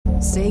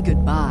Say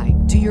goodbye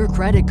to your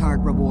credit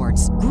card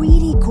rewards.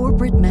 Greedy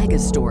corporate mega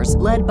stores,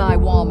 led by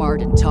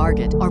Walmart and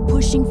Target, are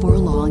pushing for a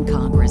law in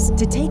Congress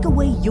to take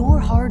away your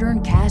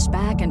hard-earned cash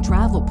back and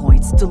travel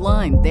points to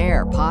line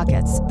their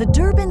pockets. The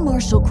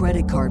Durbin-Marshall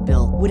credit card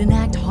bill would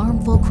enact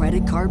harmful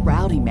credit card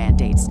routing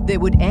mandates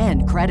that would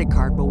end credit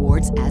card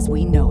rewards as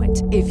we know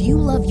it. If you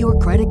love your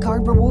credit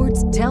card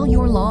rewards, tell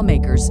your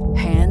lawmakers,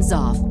 hands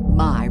off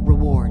my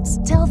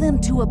rewards. Tell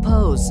them to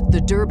oppose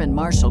the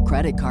Durbin-Marshall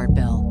credit card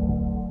bill.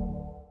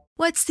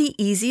 What's the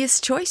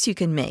easiest choice you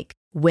can make?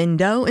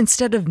 Window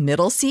instead of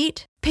middle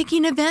seat?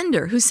 Picking a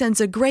vendor who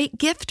sends a great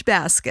gift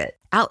basket?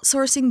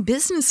 Outsourcing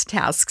business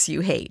tasks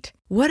you hate?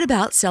 What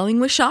about selling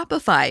with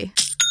Shopify?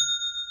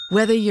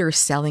 Whether you're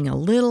selling a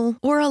little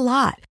or a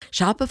lot,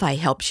 Shopify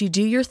helps you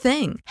do your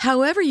thing,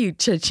 however you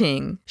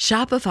cha-ching.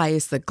 Shopify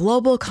is the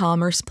global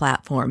commerce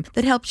platform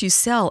that helps you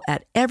sell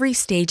at every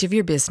stage of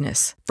your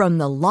business. From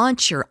the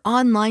launch your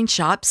online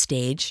shop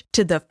stage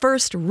to the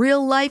first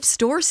real-life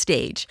store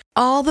stage,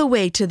 all the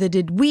way to the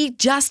did we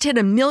just hit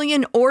a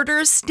million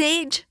orders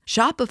stage?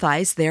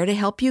 Shopify's there to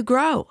help you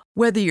grow.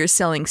 Whether you're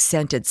selling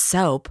scented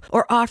soap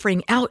or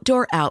offering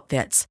outdoor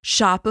outfits,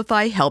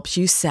 Shopify helps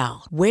you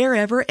sell.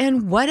 Wherever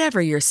and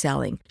whatever you're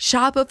selling,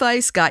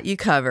 Shopify's got you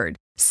covered.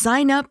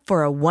 Sign up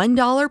for a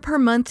 $1 per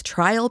month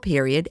trial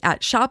period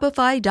at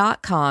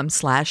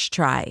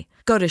shopify.com/try.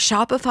 Go to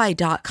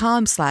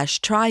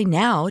shopify.com/try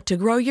now to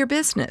grow your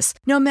business,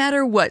 no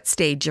matter what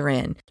stage you're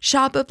in.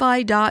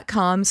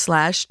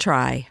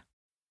 Shopify.com/try.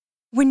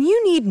 When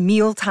you need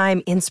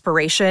mealtime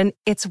inspiration,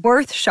 it's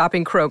worth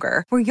shopping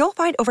Kroger, where you'll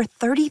find over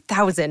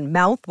 30,000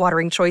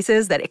 mouth-watering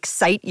choices that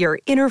excite your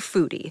inner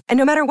foodie. And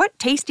no matter what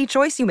tasty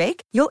choice you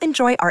make, you'll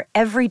enjoy our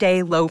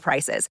everyday low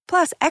prices,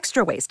 plus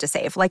extra ways to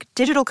save, like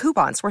digital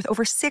coupons worth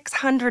over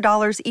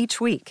 $600 each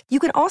week. You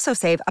can also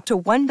save up to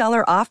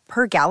 $1 off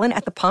per gallon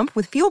at the pump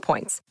with fuel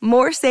points.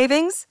 More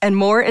savings and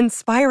more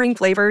inspiring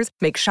flavors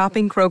make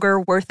shopping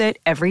Kroger worth it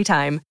every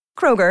time.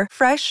 Kroger,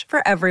 fresh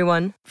for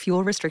everyone.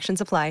 Fuel restrictions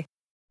apply.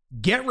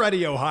 Get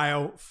ready,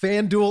 Ohio.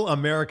 FanDuel,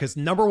 America's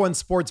 #1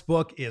 sports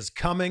book, is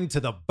coming to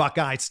the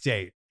Buckeye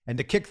State. And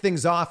to kick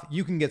things off,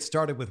 you can get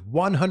started with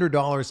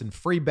 $100 in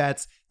free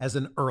bets as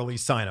an early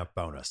sign-up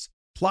bonus.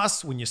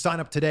 Plus, when you sign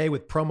up today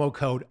with promo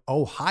code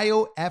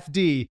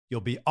OhioFD,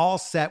 you'll be all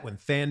set when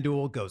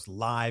FanDuel goes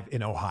live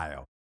in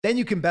Ohio. Then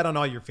you can bet on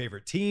all your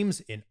favorite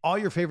teams in all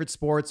your favorite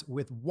sports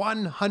with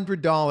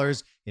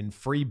 $100 in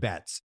free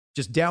bets.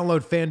 Just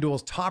download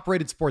FanDuel's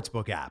top-rated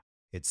sportsbook app.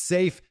 It's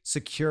safe,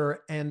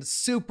 secure, and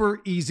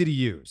super easy to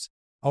use.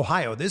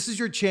 Ohio, this is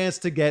your chance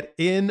to get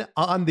in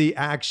on the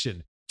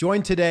action.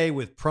 Join today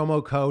with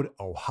promo code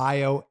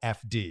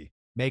OhioFD.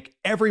 Make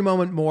every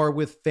moment more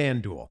with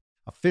FanDuel,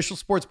 official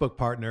sportsbook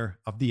partner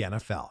of the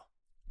NFL.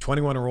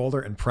 21 or older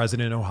and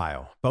present in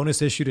Ohio.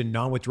 Bonus issued in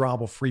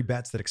non-withdrawable free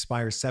bets that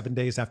expire 7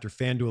 days after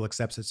FanDuel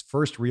accepts its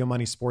first real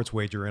money sports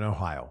wager in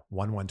Ohio,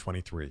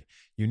 1/1/23.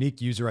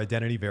 Unique user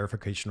identity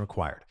verification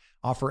required.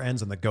 Offer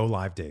ends on the go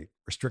live date.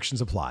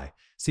 Restrictions apply.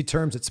 See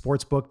terms at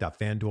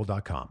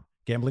sportsbook.fanduel.com.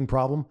 Gambling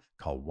problem?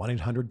 Call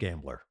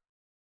 1-800-GAMBLER.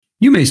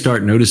 You may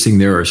start noticing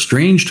there are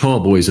strange tall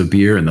boys of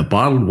beer in the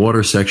bottled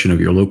water section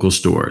of your local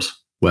stores.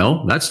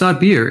 Well, that's not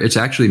beer. It's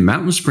actually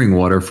mountain spring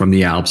water from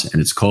the Alps, and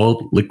it's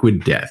called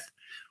Liquid Death.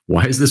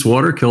 Why is this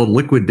water called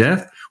Liquid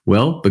Death?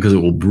 Well, because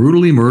it will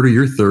brutally murder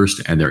your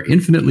thirst, and their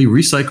infinitely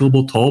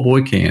recyclable tall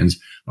boy cans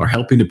are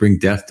helping to bring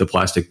death to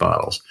plastic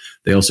bottles.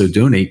 They also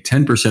donate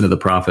 10% of the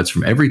profits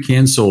from every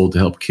can sold to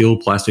help kill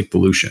plastic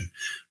pollution.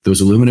 Those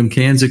aluminum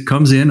cans it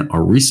comes in are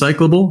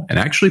recyclable and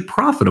actually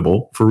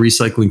profitable for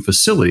recycling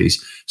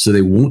facilities, so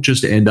they won't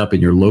just end up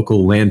in your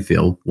local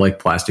landfill like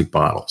plastic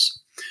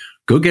bottles.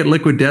 Go get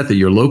Liquid Death at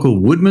your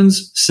local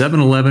Woodman's,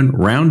 7-Eleven,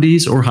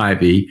 Roundy's, or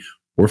Hy-Vee,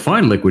 or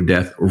find Liquid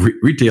Death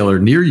retailer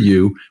near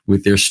you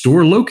with their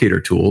store locator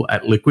tool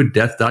at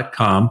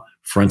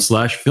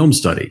liquiddeath.com/film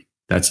study.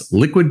 That's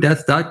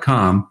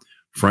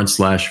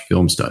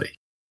liquiddeath.com/film study.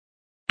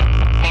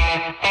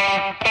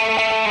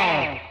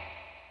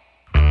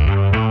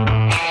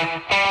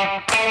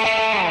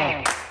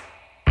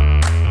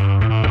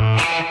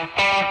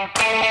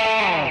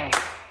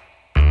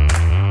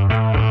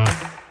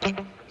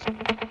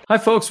 Hi,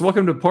 folks.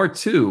 Welcome to part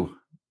 2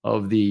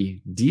 of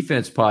the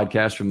defense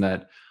podcast from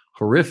that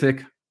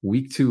horrific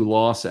week 2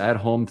 loss at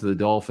home to the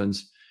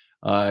Dolphins.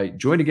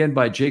 Joined again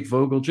by Jake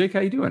Vogel. Jake, how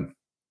you doing?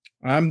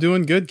 I'm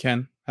doing good,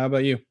 Ken. How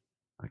about you?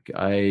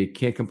 I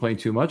can't complain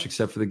too much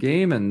except for the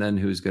game, and then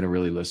who's going to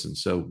really listen.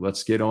 So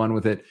let's get on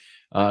with it.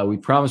 We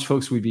promised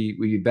folks we'd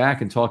be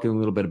back and talking a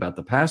little bit about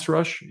the pass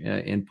rush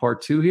in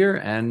part 2 here,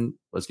 and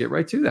let's get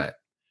right to that.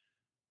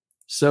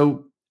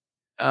 So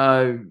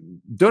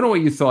don't know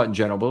what you thought in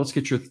general, but let's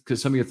get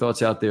some of your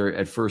thoughts out there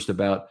at first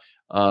about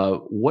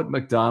what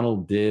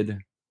Macdonald did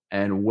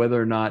and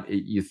whether or not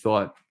you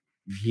thought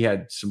he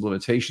had some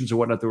limitations or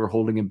whatnot that were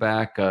holding him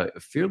back. A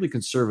fairly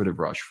conservative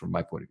rush from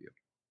my point of view.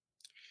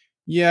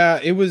 Yeah,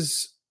 it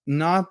was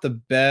not the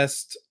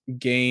best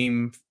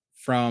game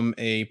from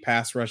a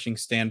pass rushing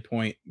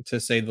standpoint, to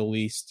say the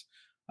least.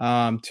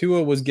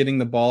 Tua was getting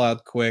the ball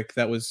out quick.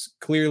 That was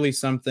clearly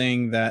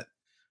something that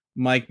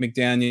Mike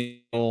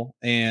McDaniel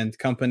and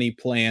company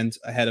planned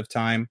ahead of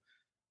time.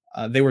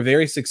 They were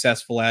very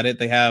successful at it.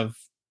 They have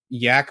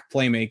yak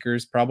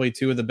playmakers, probably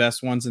two of the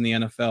best ones in the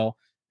NFL.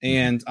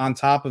 And on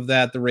top of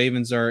that, the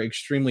Ravens are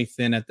extremely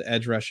thin at the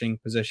edge rushing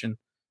position.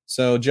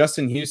 So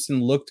Justin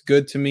Houston looked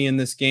good to me in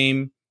this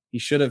game. He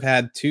should have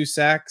had 2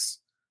 sacks,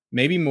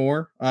 maybe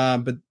more,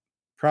 but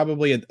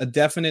probably a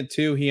definite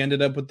 2. He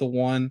ended up with the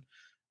 1.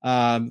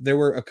 There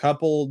were a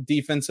couple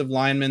defensive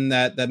linemen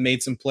that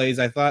made some plays.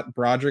 I thought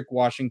Broderick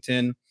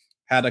Washington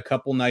had a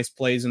couple nice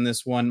plays in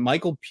this one.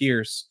 Michael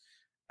Pierce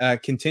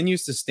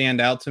continues to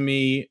stand out to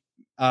me,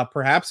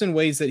 perhaps in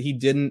ways that he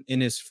didn't in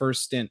his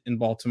first stint in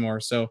Baltimore.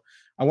 So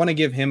I want to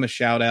give him a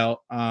shout out.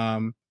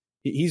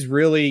 He's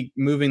really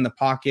moving the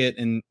pocket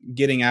and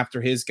getting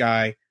after his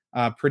guy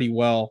pretty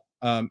well,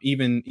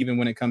 even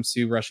when it comes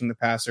to rushing the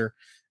passer.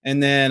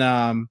 And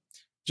then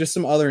just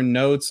some other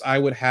notes I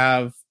would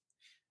have.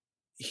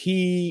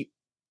 He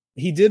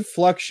did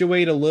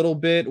fluctuate a little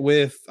bit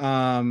with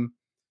how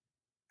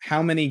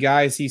many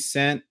guys he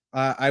sent.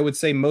 I would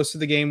say most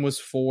of the game was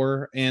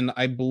 4, and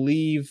I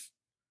believe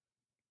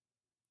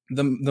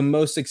the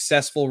most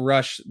successful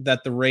rush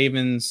that the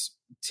Ravens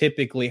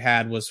typically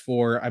had was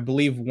 4. I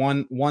believe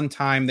one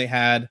time they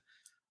had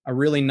a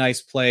really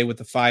nice play with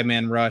the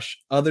 5-man rush.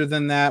 Other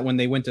than that, when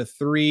they went to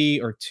 3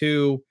 or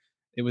 2,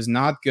 it was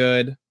not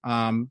good.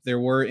 There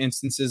were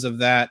instances of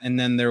that, and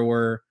then there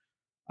were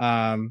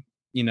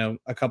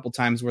a couple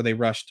times where they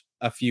rushed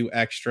a few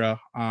extra.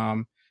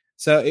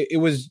 So it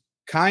was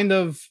kind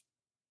of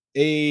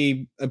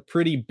a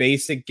pretty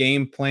basic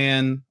game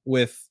plan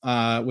with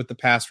the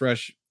pass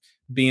rush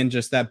being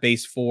just that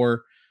base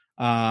 4.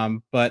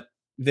 But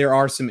there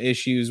are some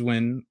issues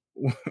when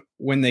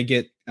they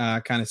get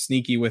kind of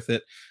sneaky with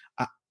it.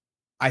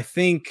 I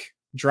think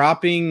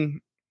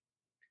dropping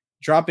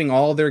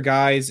all their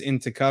guys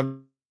into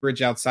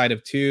coverage outside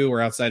of 2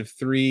 or outside of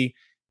 3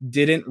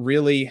 didn't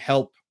really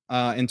help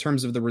in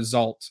terms of the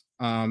result.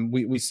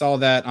 We saw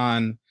that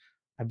on,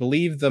 I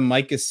believe, the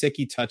Mike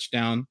Gesicki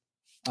touchdown.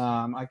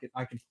 I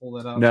could pull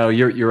that up. No,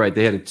 you're right.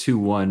 They had a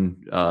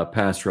 2-1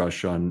 pass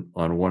rush on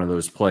one of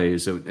those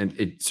plays, and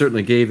it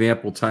certainly gave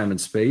ample time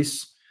and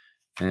space.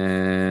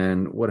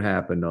 And what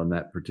happened on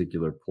that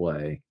particular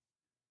play?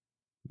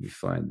 Let me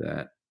find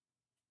that.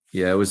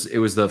 Yeah, it was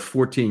the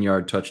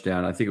 14-yard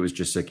touchdown. I think it was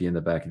Gesicki in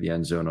the back of the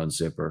end zone on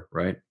Zipper,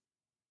 right? It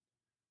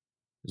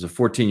was a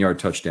 14-yard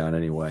touchdown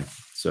anyway.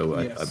 So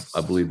yes.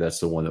 I believe that's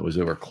the one that was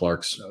over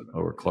Clark's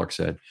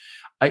head.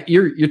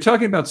 You're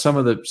talking about some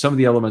of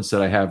the elements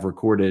that I have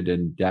recorded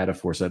in data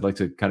for. So I'd like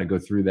to kind of go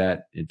through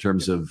that in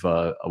terms of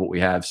what we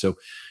have. So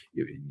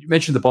you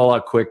mentioned the ball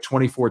out quick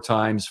 24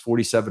 times,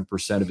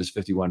 47% of his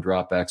 51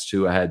 dropbacks.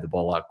 Tua had the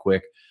ball out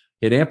quick.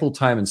 He had ample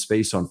time and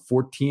space on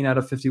 14 out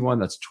of 51.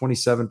 That's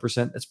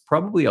 27%. That's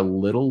probably a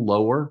little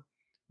lower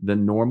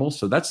than normal.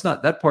 So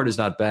that part is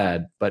not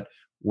bad. But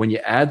when you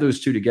add those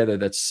two together,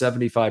 that's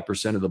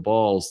 75% of the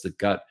balls that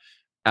got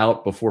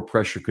out before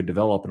pressure could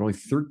develop. And only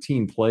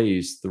 13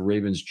 plays the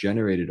Ravens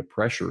generated a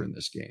pressure in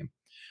this game.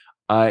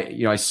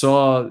 I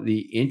saw the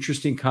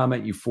interesting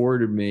comment you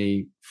forwarded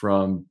me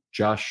from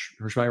Josh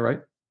Hershmeyer,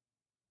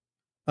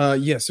 right?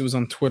 Yes, it was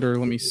on Twitter.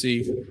 Let me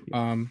see.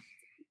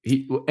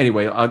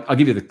 Anyway, I'll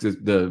give you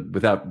the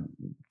without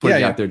putting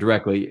it out there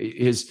directly.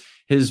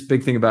 His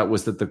big thing about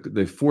was that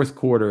the fourth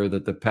quarter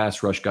that the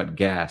pass rush got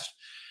gassed.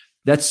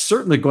 That's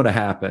certainly going to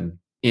happen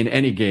in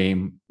any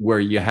game where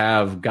you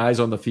have guys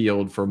on the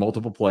field for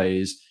multiple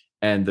plays,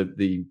 and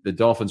the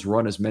Dolphins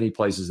run as many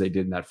plays as they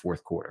did in that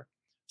fourth quarter.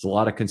 There's a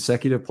lot of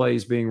consecutive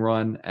plays being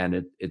run,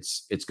 and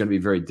it's going to be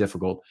very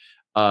difficult.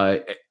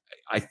 I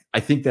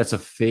think that's a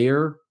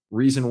fair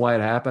reason why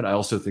it happened. I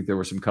also think there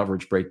were some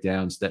coverage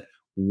breakdowns that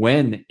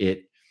when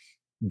it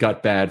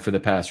got bad for the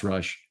pass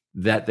rush,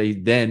 that they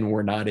then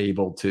were not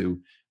able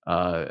to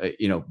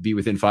be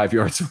within 5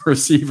 yards of a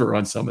receiver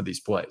on some of these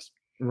plays.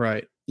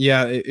 Right.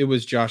 Yeah, it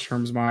was Josh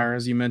Hermsmeyer,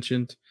 as you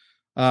mentioned.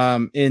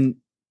 And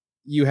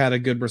you had a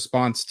good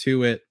response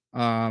to it.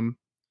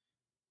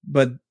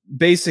 But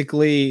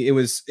basically it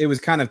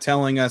was kind of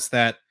telling us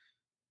that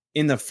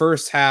in the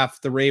first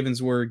half, the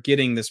Ravens were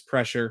getting this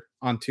pressure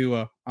on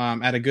Tua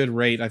at a good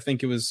rate. I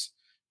think it was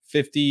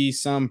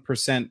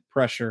 50%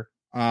 pressure.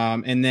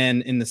 And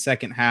then in the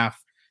second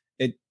half,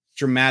 it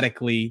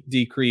dramatically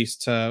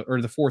decreased or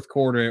the fourth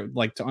quarter,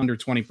 to under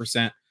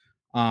 20%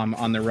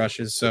 on the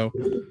rushes. So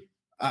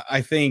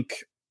I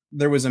think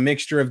there was a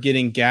mixture of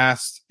getting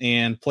gassed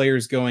and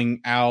players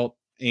going out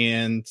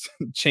and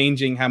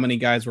changing how many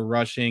guys were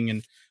rushing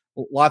and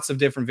lots of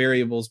different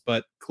variables.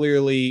 But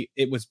clearly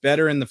it was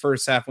better in the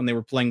first half when they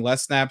were playing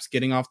less snaps,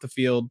 getting off the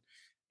field,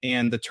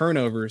 and the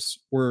turnovers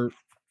were,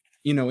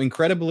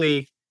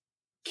 incredibly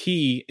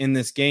key in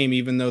this game,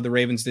 even though the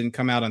Ravens didn't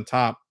come out on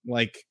top.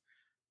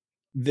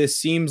 This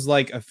seems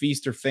like a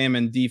feast or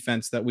famine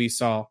defense that we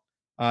saw.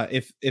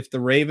 If the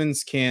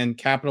Ravens can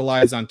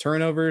capitalize on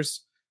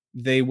turnovers,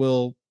 they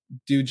will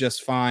do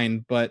just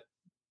fine. But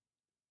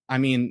I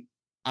mean,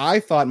 I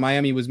thought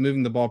Miami was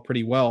moving the ball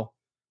pretty well.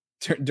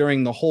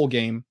 during the whole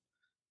game.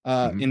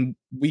 And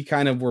we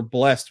kind of were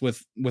blessed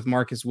with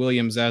Marcus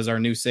Williams as our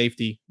new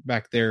safety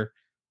back there,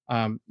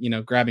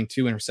 grabbing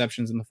 2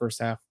 interceptions in the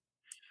first half.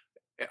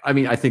 I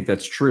mean, I think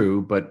that's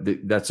true, but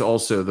that's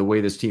also the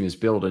way this team is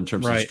built in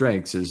terms of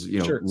strengths is,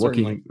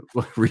 reading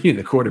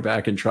the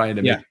quarterback and trying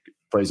to make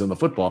plays on the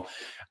football.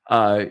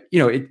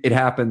 It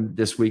happened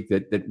this week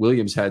that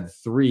Williams had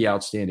 3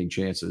 outstanding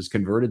chances,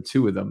 converted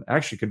 2 of them,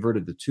 actually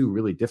converted the 2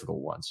 really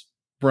difficult ones.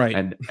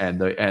 Right. And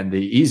the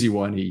easy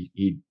one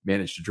he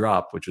managed to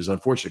drop, which was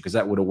unfortunate because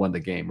that would have won the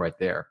game right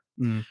there.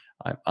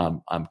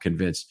 I'm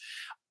convinced.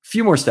 A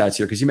few more stats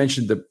here, because you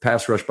mentioned the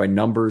pass rush by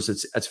numbers.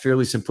 It's a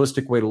fairly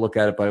simplistic way to look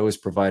at it, but I always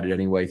provide it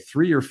anyway.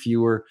 3 or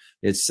fewer.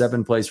 It's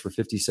 7 plays for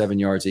 57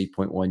 yards,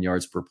 8.1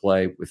 yards per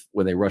play.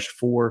 When they rushed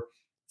 4,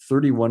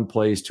 31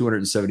 plays,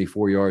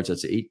 274 yards.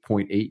 That's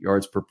 8.8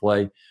 yards per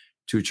play.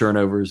 2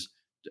 turnovers.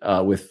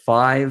 With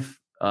 5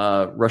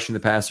 rushing the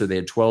passer, they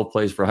had 12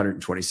 plays for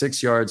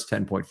 126 yards,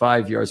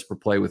 10.5 yards per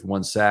play with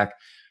 1 sack.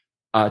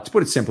 To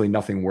put it simply,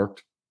 nothing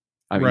worked.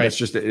 I mean, it's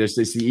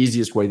the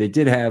easiest way. They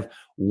did have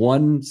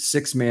 1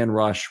 6-man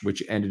rush,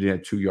 which ended in a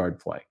 2-yard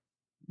play.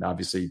 Now,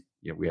 obviously,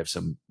 we have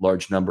some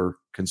large number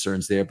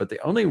concerns there, but they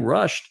only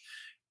rushed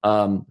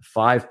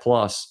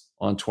 5+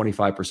 on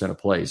 25% of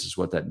plays is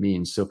what that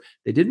means. So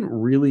they didn't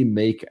really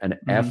make an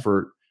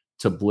effort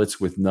to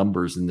blitz with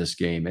numbers in this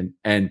game.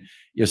 And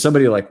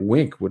somebody like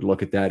Wink would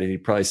look at that and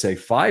he'd probably say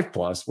 5+.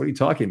 What are you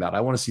talking about?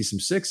 I want to see some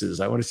 6s.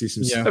 I want to see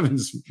some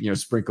 7s,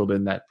 sprinkled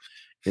in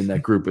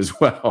that group as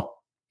well.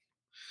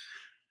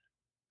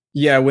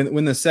 Yeah,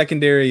 when the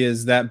secondary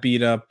is that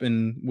beat up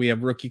and we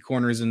have rookie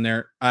corners in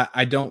there,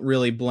 I don't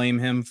really blame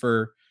him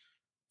for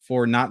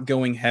not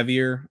going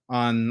heavier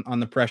on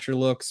the pressure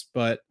looks,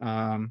 but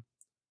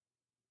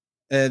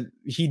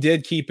he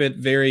did keep it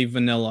very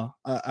vanilla.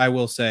 I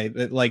will say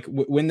that, like,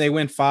 when they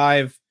went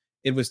 5,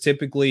 it was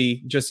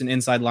typically just an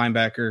inside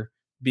linebacker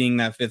being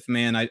that 5th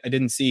man. I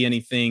didn't see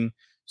anything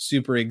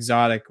super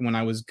exotic when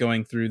I was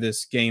going through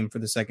this game for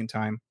the second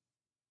time.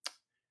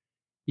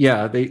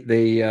 Yeah,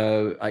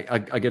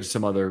 I get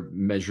some other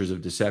measures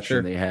of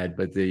deception they had,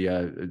 but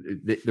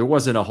there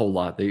wasn't a whole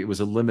lot. It was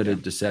a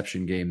limited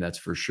deception game, that's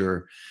for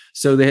sure.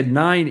 So they had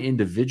 9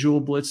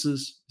 individual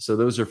blitzes. So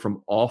those are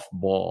from off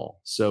ball.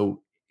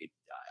 So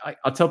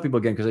I'll tell people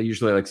again, because I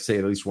usually like to say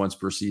at least once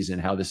per season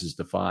how this is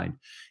defined.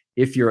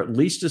 If you're at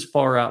least as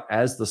far out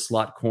as the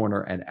slot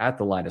corner and at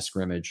the line of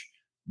scrimmage,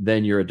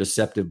 then you're a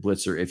deceptive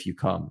blitzer if you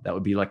come. That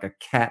would be like a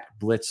cat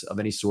blitz of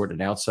any sort,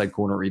 an outside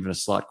corner or even a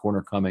slot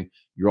corner coming.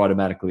 You're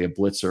automatically a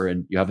blitzer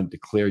and you haven't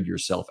declared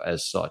yourself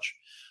as such.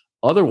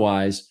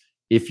 Otherwise,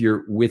 if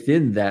you're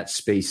within that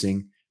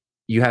spacing,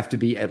 you have to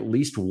be at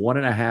least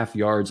 1.5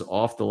 yards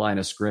off the line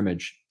of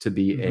scrimmage to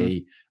be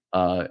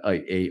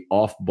a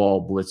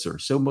off-ball blitzer.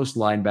 So most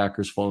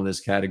linebackers fall in this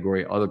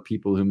category. Other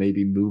people who may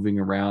be moving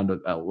around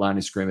a line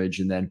of scrimmage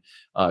and then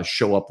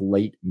show up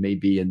late may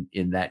be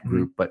in that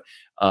group. But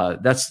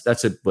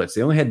that's a blitz.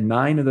 They only had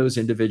 9 of those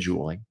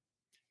individually,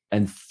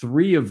 and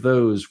 3 of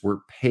those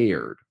were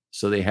paired.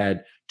 So they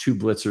had 2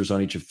 blitzers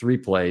on each of 3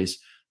 plays.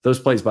 Those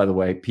plays, by the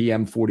way,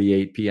 PM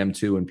 48, PM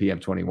 2, and PM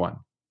 21.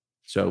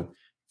 So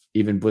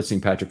even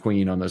blitzing Patrick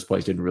Queen on those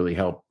plays didn't really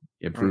help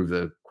improve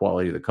the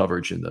quality of the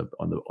coverage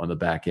on the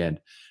back end.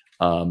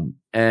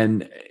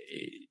 And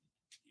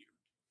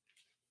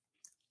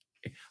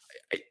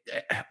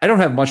I don't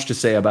have much to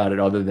say about it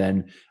other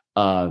than,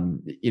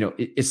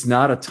 it's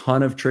not a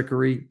ton of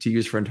trickery to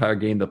use for an entire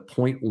game. The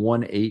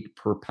 0.18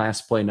 per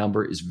pass play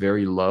number is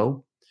very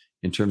low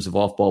in terms of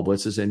off-ball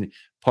blitzes. And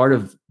part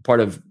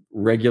of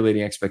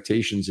regulating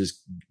expectations is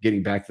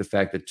getting back to the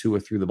fact that Tua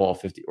threw the ball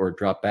 50 or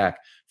dropped back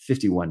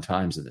 51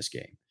 times in this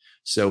game.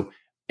 So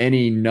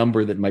any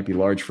number that might be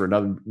large for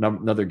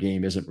another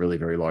game isn't really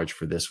very large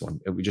for this one.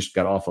 We just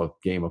got off a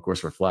game, of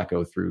course, where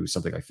Flacco threw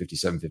something like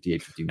 57,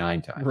 58,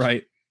 59 times.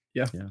 Right.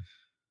 Yeah.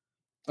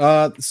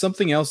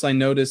 Something else I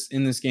noticed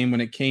in this game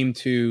when it came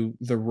to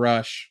the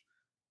rush,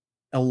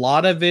 a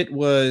lot of it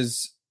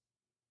was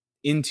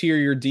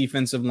interior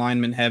defensive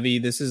lineman heavy.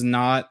 This is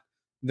not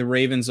the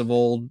Ravens of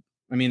old.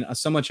 I mean,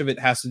 so much of it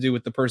has to do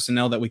with the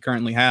personnel that we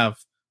currently have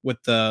with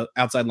the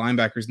outside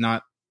linebackers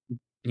not,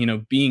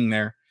 being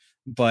there.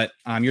 But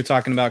you're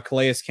talking about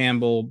Calais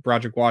Campbell,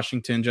 Broderick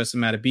Washington,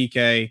 Justin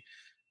Madubuike,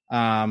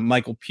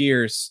 Michael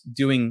Pierce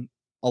doing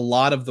a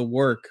lot of the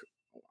work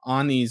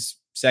on these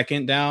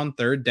second down,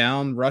 third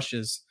down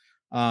rushes,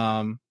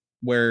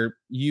 where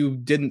you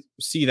didn't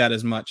see that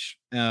as much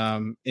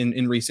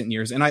in recent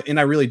years. And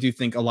I really do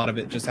think a lot of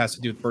it just has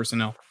to do with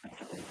personnel.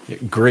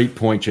 Great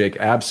point, Jake.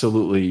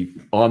 Absolutely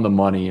on the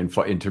money in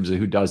terms of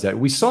who does that.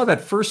 We saw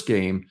that first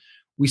game.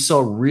 We saw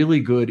really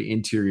good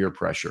interior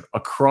pressure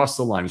across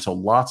the line. We saw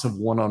lots of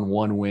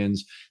one-on-one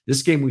wins.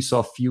 This game, we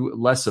saw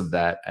less of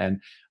that. And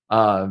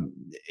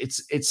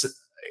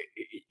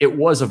it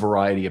was a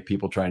variety of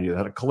people trying to do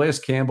that. Calais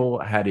Campbell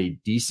had a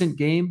decent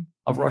game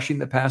of rushing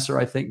the passer,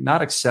 I think.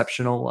 Not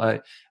exceptional.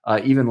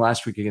 Even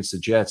last week against the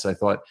Jets, I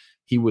thought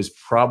he was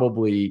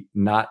probably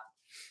not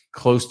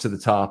close to the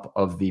top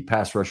of the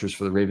pass rushers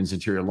for the Ravens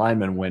interior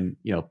linemen when,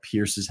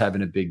 Pierce is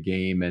having a big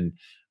game. And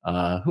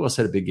who else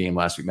had a big game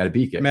last week?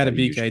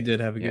 Madubuike did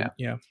have a good,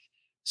 yeah.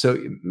 So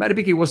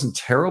Madubuike wasn't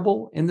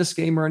terrible in this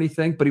game or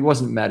anything, but he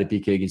wasn't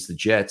Madubuike against the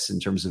Jets in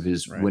terms of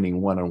his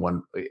winning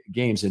one-on-one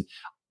games. And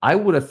I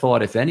would have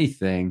thought, if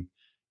anything,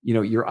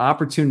 your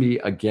opportunity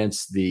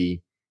against the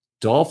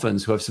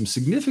Dolphins, who have some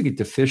significant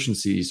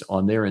deficiencies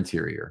on their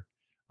interior.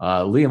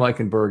 Liam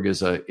Eichenberg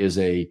is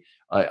a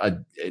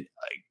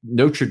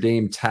Notre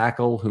Dame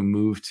tackle who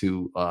moved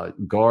to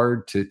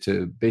guard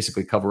to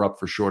basically cover up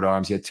for short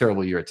arms. He had a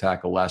terrible year at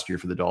tackle last year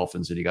for the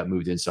Dolphins, and he got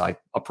moved inside.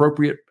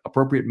 Appropriate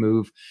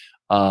move.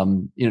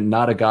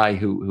 Not a guy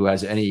who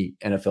has any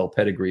NFL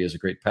pedigree as a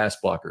great pass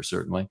blocker,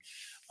 certainly.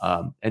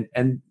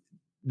 And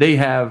they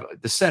have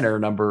the center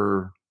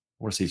number,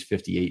 I want to say he's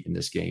 58 in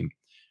this game.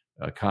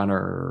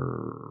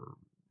 Connor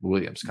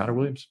Williams.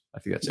 I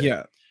think that's it.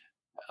 Yeah.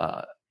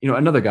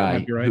 Another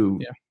guy right. who,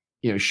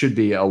 should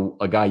be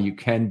a guy you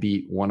can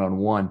beat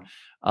one-on-one.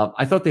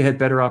 I thought they had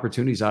better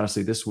opportunities,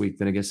 honestly, this week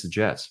than against the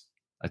Jets.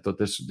 I thought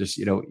this,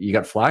 you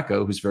got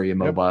Flacco, who's very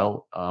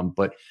immobile,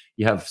 but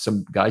you have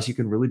some guys you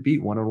can really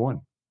beat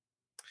one-on-one.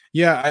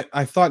 Yeah,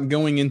 I thought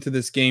going into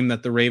this game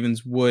that the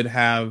Ravens would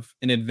have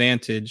an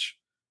advantage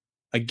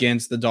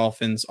against the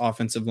Dolphins'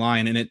 offensive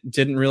line, and it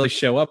didn't really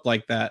show up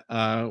like that,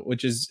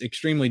 which is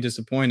extremely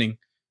disappointing.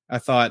 I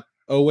thought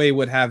Oweh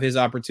would have his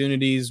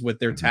opportunities with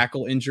their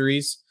tackle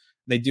injuries.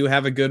 They do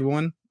have a good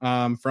one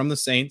from the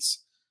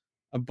Saints,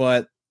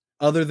 but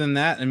other than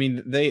that, I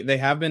mean, they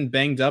have been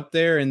banged up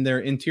there, and their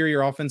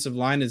interior offensive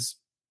line is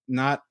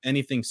not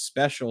anything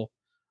special.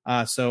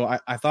 So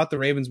I thought the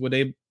Ravens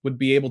would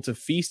be able to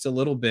feast a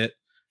little bit,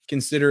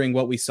 considering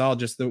what we saw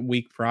just the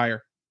week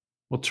prior.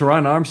 Well,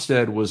 Teron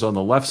Armstead was on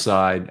the left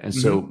side, and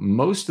so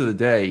most of the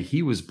day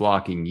he was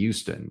blocking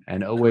Houston,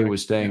 and Oweh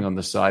was staying on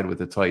the side with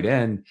a tight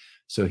end.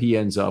 So he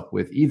ends up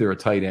with either a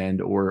tight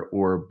end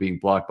or being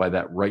blocked by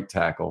that right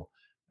tackle.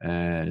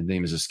 And his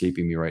name is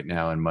escaping me right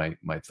now in my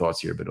thoughts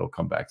here, but it'll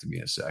come back to me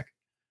in a sec.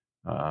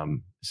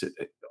 Is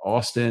it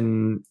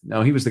Austin?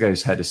 No, he was the guy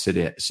who's had to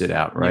sit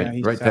out, right?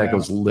 Yeah, right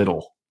tackle's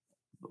Little.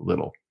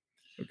 Okay.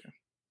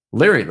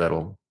 Larry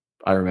Little,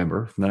 I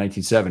remember from the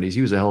 1970s.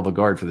 He was a hell of a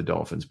guard for the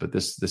Dolphins, but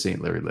this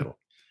ain't Larry Little.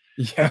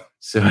 Yeah.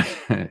 So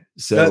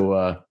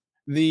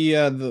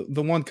the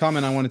one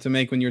comment I wanted to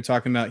make when you were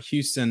talking about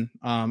Houston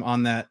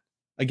on that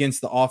against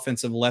the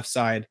offensive left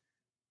side,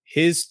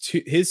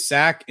 his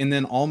sack and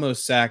then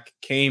almost sack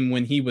came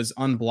when he was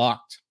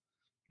unblocked.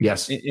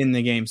 Yes, in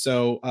the game.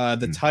 So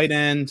the tight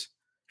end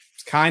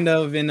kind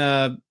of in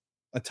a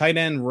tight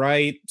end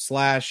right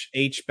 /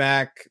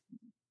 H-back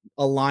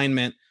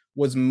alignment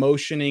was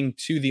motioning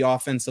to the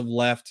offensive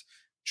left,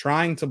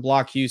 trying to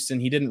block Houston.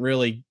 He didn't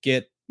really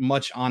get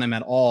much on him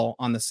at all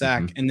on the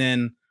sack. And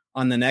then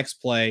on the next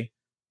play,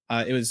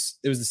 it was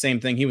the same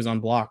thing. He was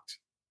unblocked,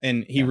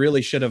 and he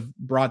really should have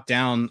brought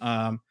down.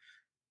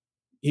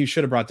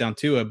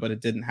 Tua, but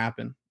it didn't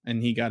happen,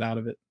 and he got out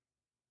of it.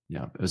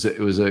 Yeah, it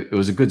was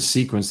a good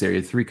sequence there. He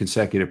had 3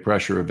 consecutive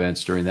pressure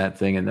events during that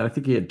thing, and then I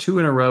think he had 2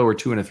 in a row or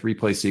 2 in a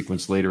 3-play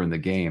sequence later in the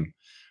game,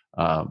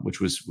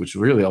 which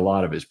really a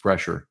lot of his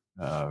pressure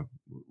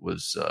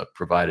was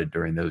provided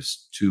during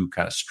those 2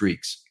 kind of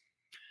streaks.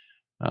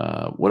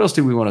 What else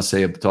do we want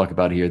to talk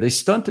about here? They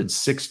stunted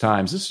 6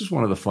 times. This is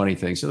one of the funny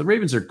things. So the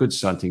Ravens are a good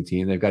stunting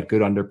team. They've got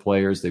good under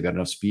players. They've got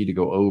enough speed to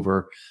go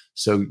over.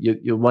 So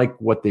you like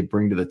what they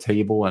bring to the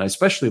table, and I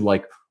especially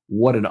like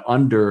what an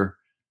under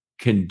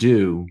can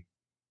do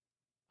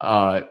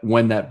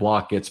when that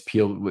block gets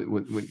peeled,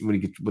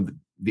 when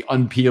the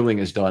unpeeling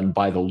is done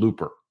by the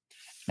looper.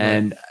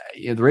 And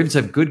the Ravens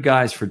have good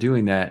guys for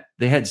doing that.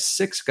 They had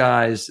 6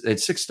 guys. They had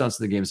 6 stunts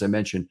in the game, as I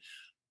mentioned.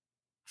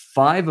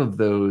 5 of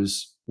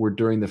those were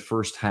during the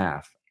first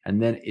half.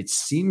 And then it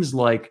seems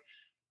like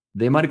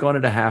they might have gone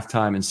into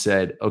halftime and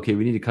said, okay,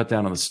 we need to cut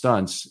down on the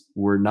stunts.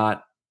 We're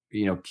not,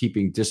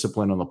 keeping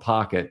discipline on the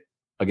pocket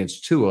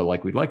against Tua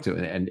like we'd like to.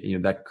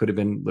 And that could have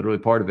been literally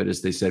part of it,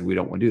 as they said, we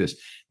don't want to do this.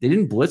 They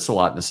didn't blitz a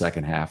lot in the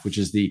second half, which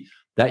is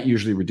that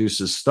usually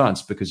reduces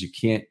stunts because you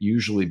can't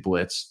usually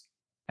blitz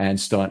and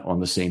stunt on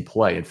the same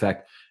play. In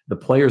fact, the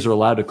players are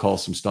allowed to call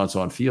some stunts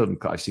on field. And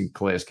I've seen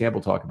Calais Campbell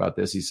talk about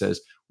this. He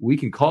says, we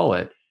can call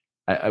it.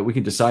 We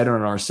can decide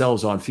on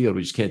ourselves on field.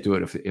 We just can't do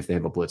it if they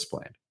have a blitz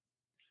planned.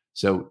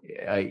 So,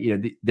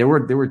 there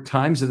were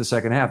times in the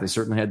second half, they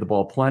certainly had the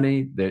ball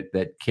plenty,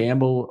 that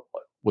Campbell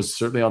was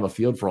certainly on the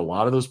field for a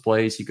lot of those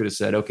plays. He could have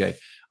said, okay,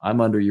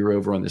 I'm under, you're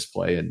over on this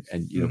play. And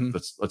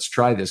let's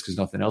try this because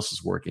nothing else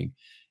is working.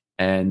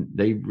 And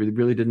they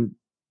really didn't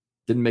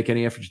make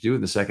any effort to do it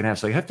in the second half.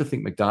 So I have to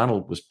think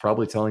McDonald was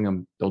probably telling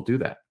them, don't do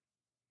that.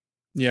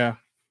 Yeah.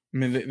 I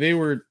mean, they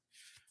were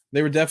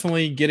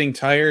definitely getting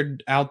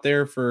tired out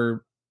there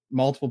for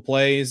multiple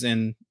plays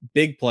and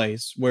big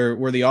plays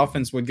where the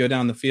offense would go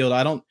down the field.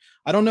 I don't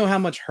know how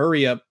much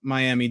hurry up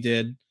Miami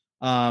did,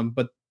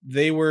 but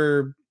they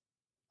were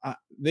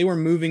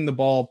moving the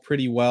ball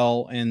pretty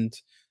well, and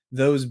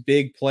those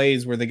big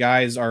plays where the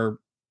guys are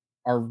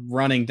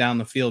running down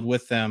the field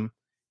with them,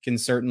 can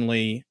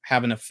certainly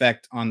have an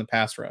effect on the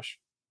pass rush.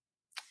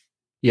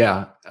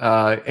 Yeah,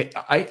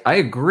 I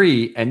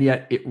agree, and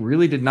yet it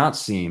really did not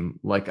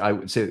seem like, I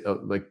would say,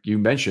 like you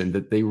mentioned,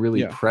 that they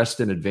really pressed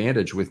an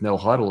advantage with no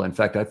huddle. In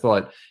fact, I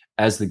thought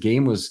as the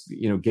game was,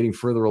 getting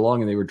further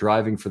along and they were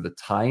driving for the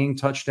tying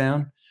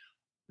touchdown,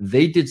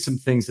 they did some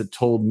things that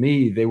told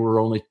me they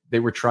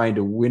were trying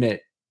to win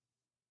it.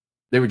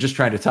 They were just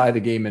trying to tie the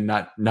game and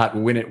not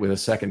win it with a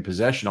second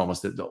possession.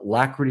 Almost the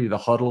alacrity of the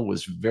huddle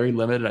was very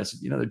limited. I said,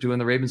 they're doing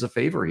the Ravens a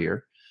favor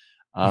here.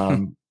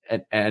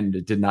 And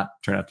it did not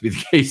turn out to be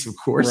the case, of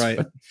course,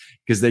 right?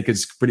 Because they could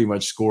pretty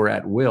much score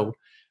at will.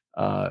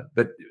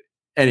 But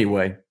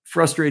anyway,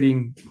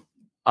 frustrating,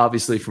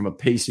 obviously, from a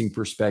pacing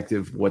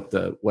perspective.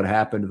 What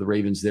happened to the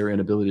Ravens, their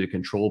inability to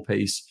control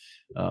pace,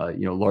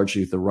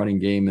 largely with the running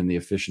game and the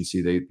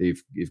efficiency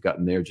they've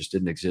gotten there, just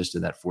didn't exist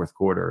in that fourth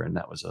quarter, and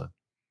that was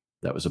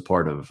a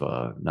part of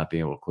not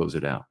being able to close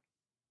it out.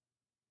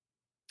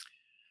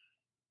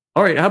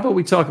 All right, how about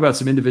we talk about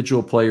some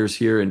individual players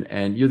here,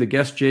 and you're the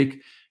guest,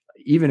 Jake.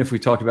 Even if we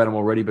talked about them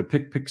already, but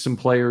pick some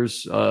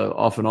players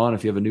off and on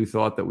if you have a new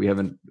thought that we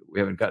haven't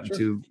gotten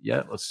to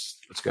yet. Let's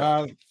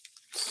go.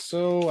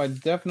 So I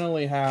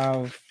definitely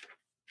have.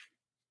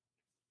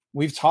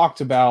 We've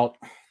talked about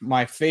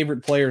my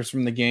favorite players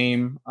from the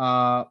game.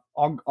 I'll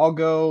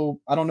go.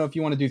 I don't know if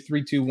you want to do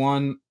 3, 2,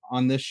 1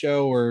 on this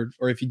show, or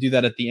if you do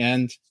that at the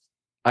end.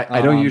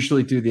 I don't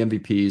usually do the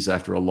MVPs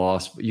after a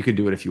loss, but you can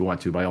do it if you want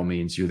to. By all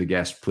means, you're the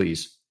guest,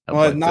 please.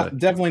 Well,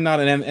 definitely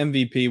not an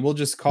MVP. We'll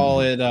just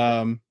call it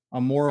a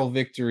moral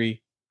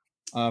victory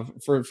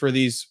for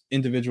these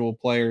individual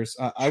players.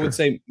 I would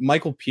say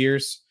Michael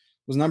Pierce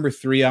was number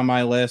 3 on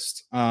my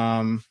list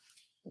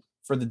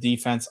for the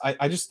defense.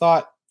 I just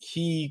thought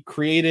he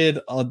created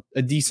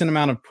a decent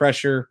amount of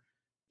pressure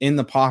in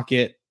the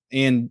pocket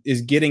and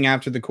is getting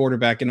after the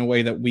quarterback in a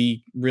way that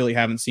we really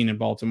haven't seen in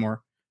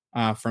Baltimore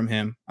from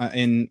him.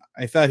 And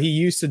I thought he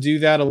used to do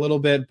that a little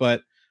bit,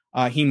 but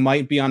he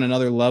might be on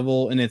another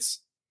level. And it's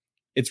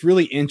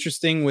really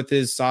interesting with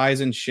his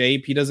size and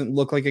shape. He doesn't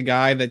look like a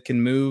guy that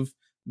can move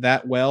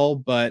that well,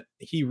 but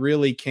he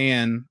really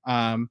can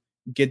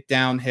get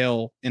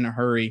downhill in a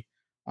hurry.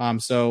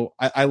 So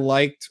I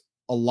liked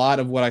a lot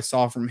of what I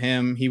saw from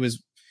him. He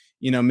was,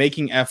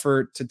 making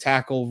effort to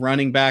tackle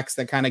running backs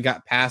that kind of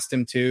got past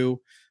him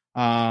too.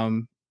 I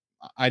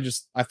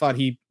thought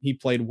he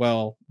played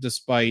well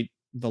despite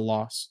the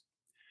loss.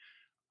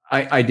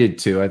 I did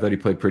too. I thought he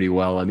played pretty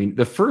well. I mean,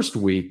 the first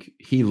week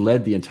he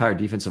led the entire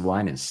defensive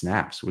line in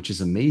snaps, which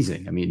is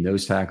amazing. I mean,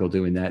 nose tackle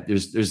doing that.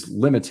 There's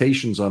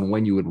limitations on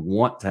when you would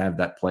want to have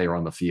that player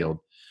on the field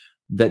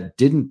that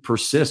didn't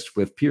persist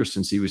with Pierce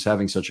since he was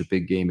having such a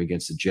big game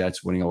against the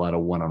Jets, winning a lot of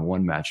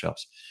one-on-one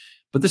matchups.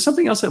 But there's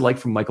something else I like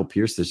from Michael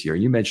Pierce this year.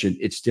 You mentioned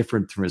it's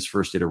different from his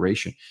first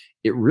iteration.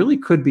 It really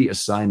could be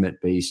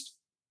assignment based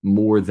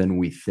more than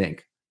we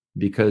think,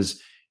 because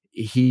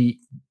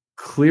he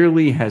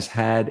clearly has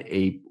had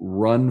a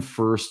run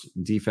first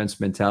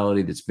defense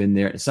mentality that's been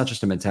there. It's not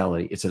just a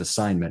mentality, it's an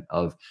assignment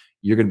of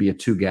you're going to be a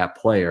 2-gap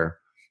player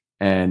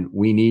and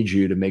we need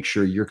you to make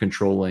sure you're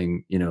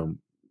controlling,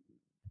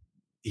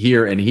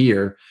 here and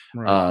here,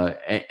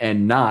 right.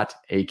 And not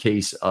a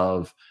case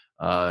of,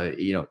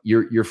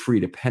 you're free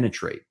to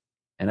penetrate.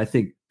 And I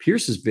think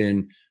Pierce has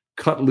been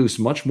cut loose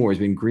much more. He's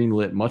been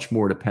greenlit much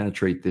more to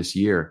penetrate this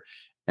year.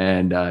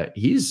 And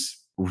he's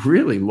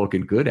really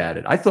looking good at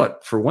it. I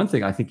thought, for one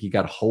thing, I think he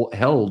got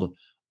held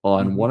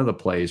on one of the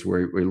plays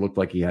where he looked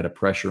like he had a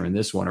pressure in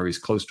this one, or he's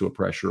close to a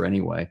pressure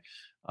anyway.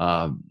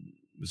 It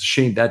was a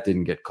shame that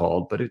didn't get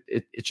called, but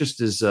it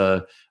just is.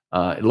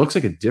 It looks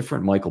like a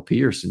different Michael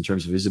Pierce in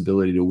terms of his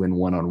ability to win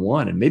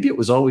one-on-one, and maybe it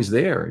was always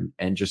there,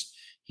 and just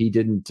he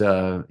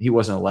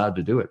wasn't allowed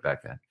to do it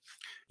back then.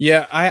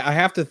 Yeah, I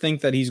have to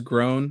think that he's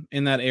grown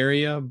in that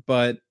area,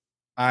 but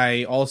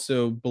I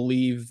also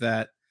believe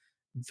that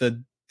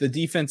the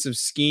defensive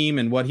scheme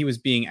and what he was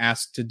being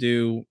asked to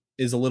do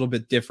is a little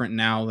bit different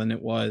now than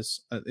it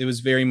was. It was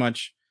very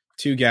much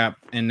 2-gap,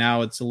 and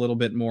now it's a little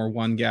bit more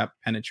 1-gap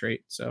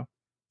penetrate. So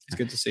it's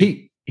good to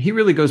see. He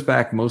really goes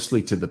back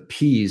mostly to the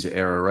Pease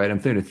era, right? I'm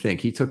trying to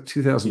think. He took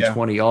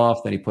 2020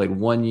 off, then he played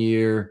 1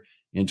 year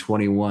in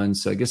 21.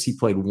 So I guess he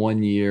played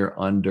 1 year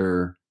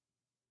under,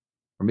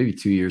 or maybe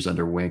 2 years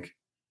under Wink.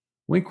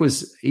 Wink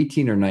was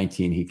 18 or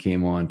 19. He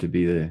came on to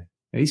be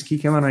he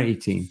came on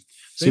 18.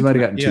 So he might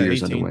have gotten 2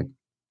 years 18. Under Wink.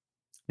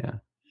 Yeah.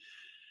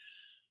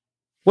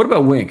 What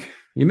about Wink?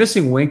 Are you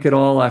missing Wink at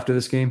all after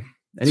this game?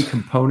 Any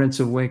components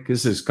of Wink?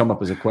 This has come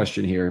up as a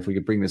question here. If we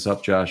could bring this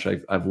up, Josh,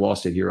 I've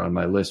lost it here on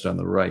my list on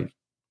the right.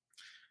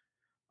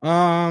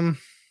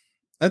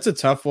 That's a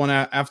tough one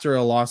after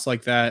a loss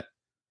like that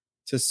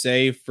to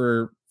say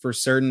for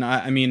certain.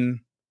 I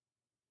mean,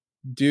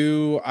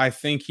 do I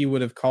think he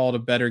would have called a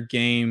better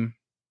game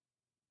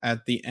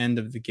at the end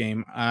of the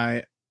game?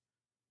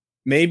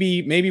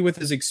 Maybe with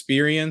his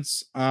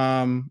experience,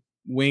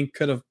 Wink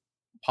could have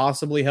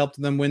possibly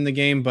helped them win the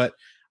game, but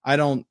I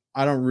don't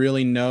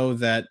really know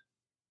that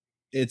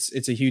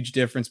it's a huge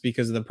difference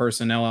because of the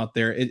personnel out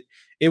there.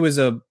 It was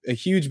a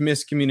huge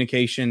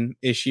miscommunication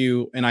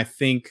issue, and I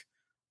think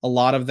a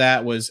lot of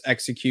that was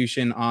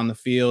execution on the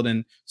field,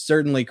 and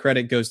certainly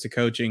credit goes to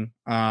coaching.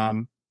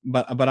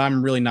 But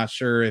I'm really not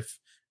sure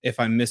if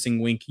I'm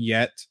missing Wink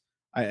yet.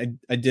 I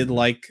did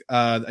like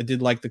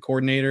the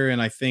coordinator,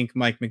 and I think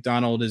Mike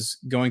Macdonald is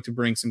going to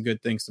bring some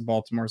good things to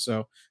Baltimore.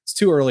 So it's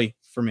too early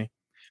for me.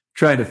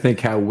 Trying to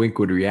think how Wink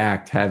would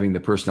react having the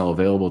personnel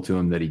available to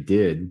him that he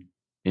did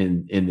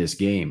in this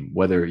game.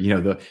 Whether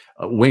the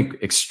Wink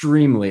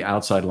extremely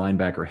outside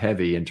linebacker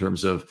heavy in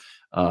terms of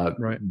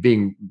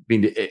being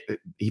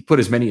he put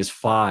as many as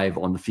 5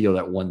 on the field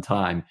at one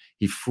time.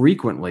 He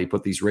frequently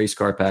put these race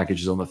car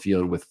packages on the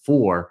field with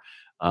 4,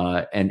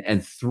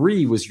 and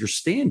 3 was your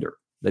standard,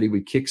 that he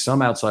would kick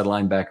some outside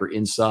linebacker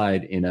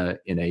inside in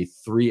a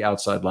 3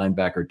 outside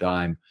linebacker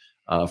dime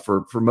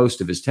for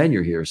most of his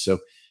tenure here. So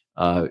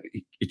I'm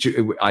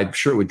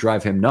sure it would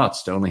drive him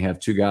nuts to only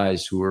have 2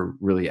 guys who are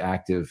really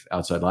active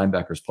outside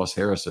linebackers plus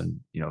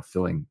Harrison,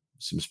 filling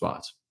some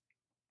spots.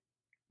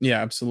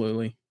 Yeah,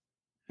 absolutely.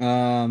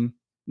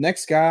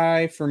 Next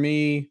guy for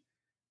me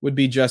would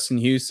be Justin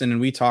Houston,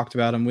 and we talked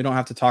about him. We don't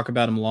have to talk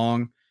about him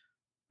long.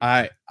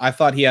 I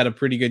thought he had a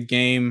pretty good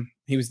game.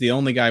 He was the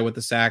only guy with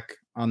the sack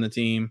on the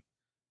team,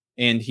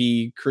 and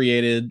he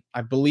created,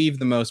 I believe,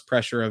 the most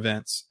pressure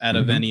events out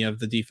of any of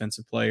the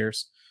defensive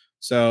players.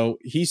 So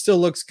he still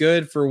looks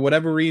good. For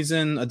whatever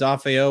reason,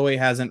 Odafe Oweh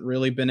hasn't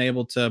really been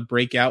able to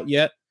break out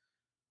yet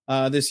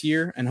this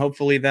year, and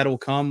hopefully that'll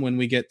come when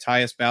we get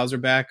Tyus Bowser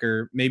back,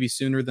 or maybe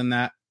sooner than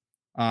that.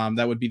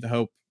 That would be the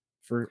hope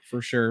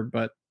for sure.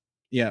 But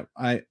yeah,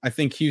 I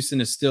think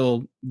Houston is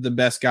still the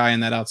best guy in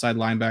that outside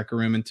linebacker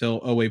room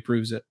until Oweh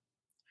proves it.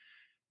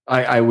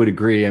 I would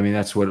agree. I mean,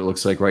 that's what it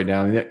looks like right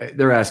now. I mean,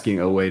 they're asking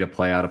Oweh to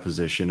play out of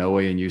position.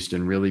 Oweh and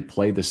Houston really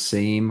play the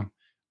same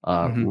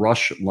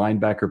rush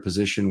linebacker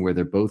position, where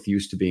they're both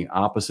used to being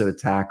opposite a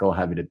tackle,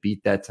 having to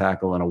beat that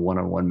tackle in a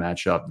one-on-one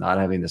matchup, not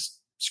having this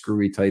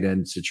screwy tight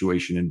end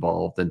situation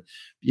involved. And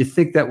you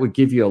think that would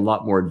give you a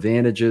lot more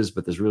advantages,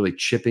 but there's really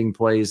chipping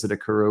plays that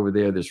occur over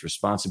there. There's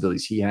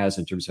responsibilities he has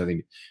in terms of having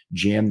to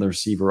jam the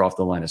receiver off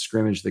the line of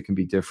scrimmage that can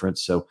be different.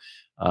 So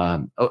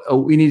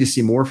we need to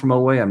see more from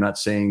Oweh. I'm not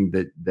saying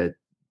that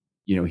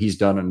he's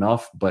done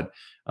enough, but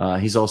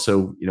he's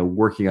also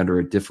working under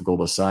a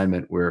difficult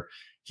assignment where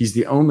he's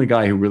the only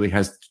guy who really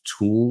has the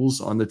tools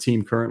on the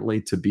team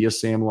currently to be a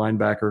Sam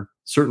linebacker.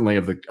 Certainly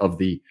of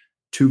the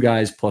 2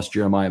 guys plus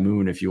Jeremiah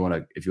Moon, if you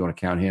want to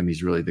count him,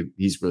 he's really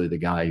the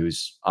guy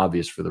who's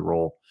obvious for the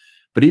role.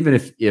 But even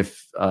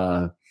if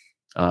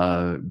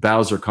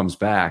Bowser comes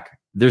back,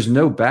 there's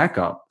no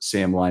backup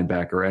Sam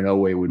linebacker, and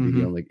Oweh would be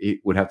the only.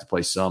 It would have to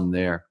play some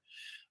there.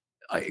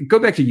 Go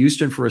back to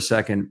Houston for a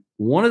second.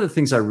 One of the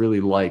things I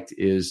really liked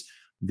is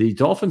the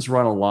Dolphins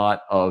run a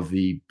lot of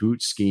the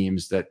boot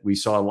schemes that we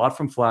saw a lot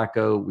from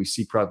Flacco. We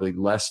see probably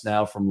less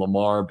now from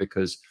Lamar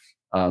because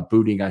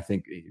booting, I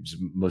think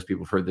most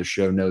people who've heard this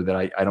show know that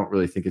I don't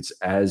really think it's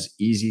as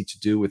easy to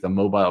do with a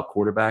mobile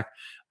quarterback.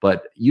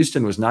 But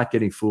Houston was not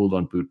getting fooled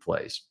on boot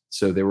plays.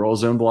 So they were all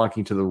zone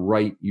blocking to the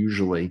right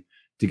usually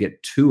to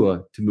get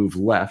Tua to move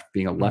left,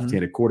 being a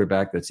left-handed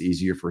quarterback. That's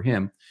easier for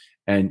him.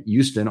 And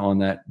Houston on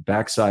that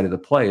backside of the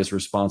play is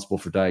responsible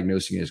for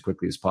diagnosing it as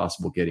quickly as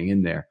possible, getting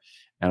in there.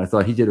 And I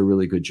thought he did a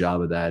really good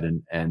job of that.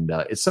 And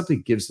it's something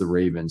that gives the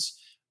Ravens.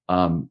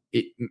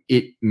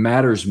 It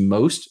matters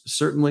most,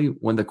 certainly,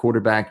 when the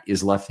quarterback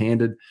is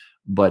left-handed,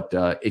 but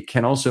it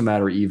can also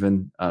matter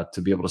even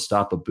to be able to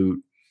stop a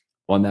boot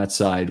on that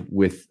side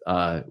with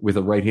a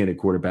right-handed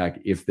quarterback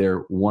if they're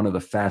one of the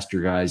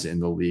faster guys in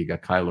the league, a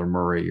Kyler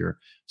Murray or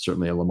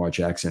certainly a Lamar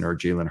Jackson or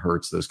Jalen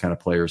Hurts. Those kind of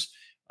players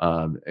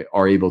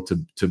are able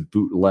to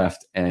boot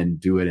left and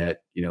do it at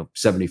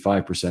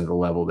 75% of the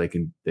level. They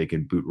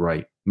can boot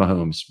right.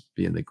 Mahomes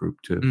being the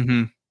group too.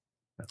 Mm-hmm.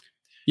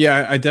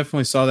 Yeah, I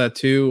definitely saw that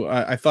too.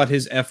 I thought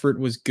his effort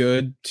was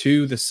good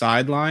to the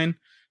sideline,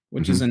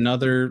 which is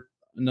another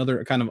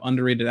kind of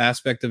underrated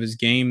aspect of his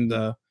game.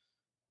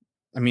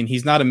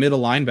 He's not a middle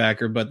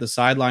linebacker, but the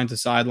sideline to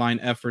sideline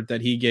effort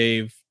that he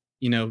gave,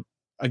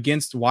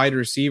 against wide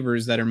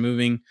receivers that are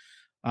moving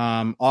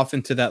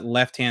often to that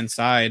left-hand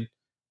side,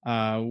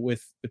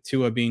 with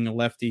Tua being a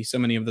lefty. So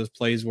many of those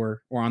plays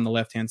were on the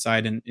left-hand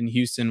side, and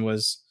Houston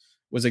was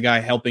a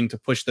guy helping to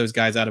push those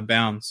guys out of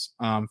bounds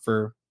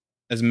for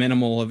as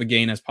minimal of a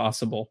gain as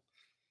possible.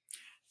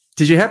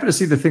 Did you happen to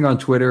see the thing on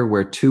Twitter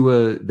where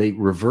they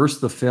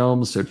reversed the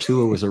film, so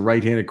Tua was a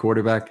right-handed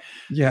quarterback?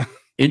 Yeah.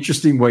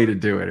 Interesting way to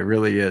do it. It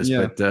really is.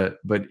 Yeah.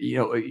 But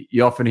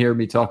you often hear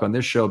me talk on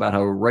this show about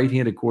how a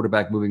right-handed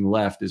quarterback moving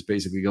left is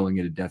basically going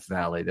into Death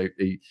Valley.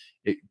 They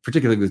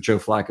particularly with Joe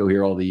Flacco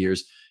here all the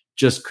years,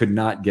 just could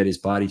not get his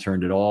body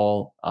turned at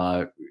all.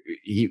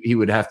 He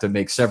would have to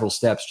make several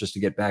steps just to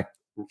get back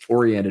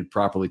oriented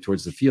properly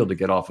towards the field to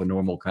get off a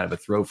normal kind of a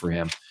throw for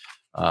him.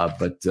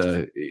 But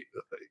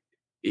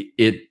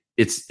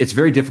it's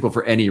very difficult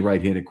for any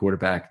right-handed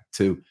quarterback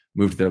to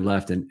move to their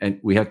left. And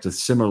we have to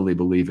similarly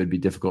believe it'd be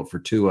difficult for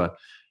Tua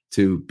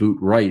to boot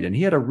right, and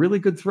he had a really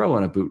good throw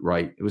on a boot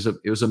right. It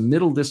was a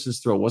middle distance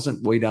throw. It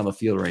wasn't way down the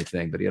field or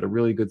anything, but he had a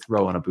really good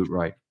throw on a boot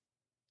right.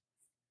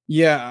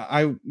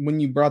 Yeah, when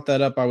you brought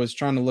that up, I was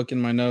trying to look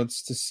in my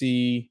notes to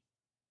see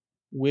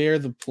where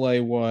the play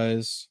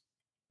was.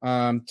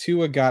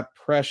 Tua got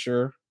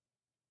pressure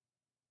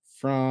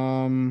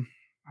from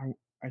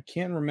I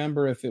can't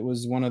remember if it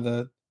was one of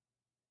the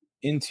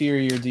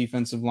interior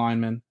defensive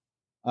linemen.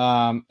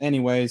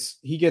 Anyways,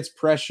 he gets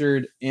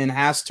pressured and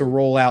has to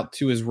roll out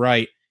to his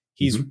right.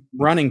 He's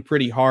running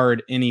pretty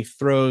hard, and he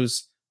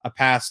throws a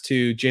pass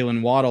to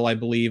Jalen Waddle, I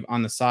believe,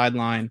 on the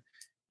sideline,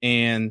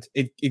 and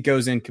it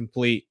goes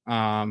incomplete.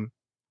 And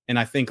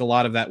I think a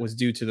lot of that was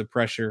due to the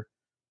pressure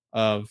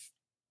of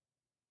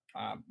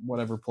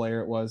whatever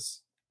player it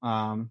was.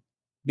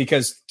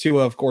 Because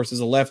Tua, of course, is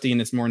a lefty, and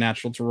it's more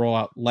natural to roll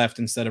out left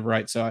instead of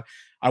right. So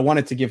I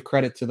wanted to give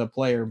credit to the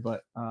player,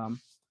 but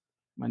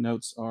my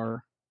notes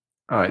are.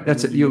 All right,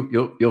 that's it.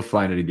 You'll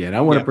find it again.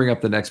 I want to bring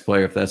up the next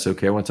player, if that's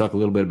okay. I want to talk a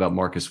little bit about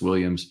Marcus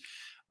Williams.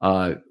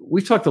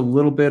 We've talked a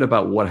little bit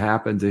about what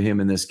happened to him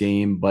in this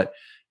game, but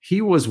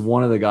he was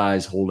one of the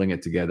guys holding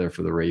it together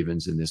for the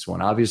Ravens in this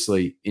one.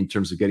 Obviously, in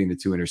terms of getting the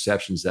 2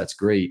 interceptions, that's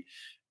great.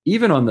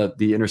 Even on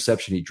the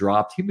interception he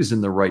dropped, he was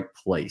in the right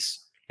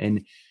place.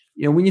 And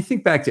when you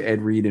think back to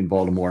Ed Reed in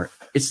Baltimore,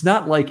 it's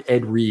not like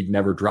Ed Reed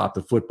never dropped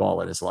a football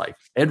in his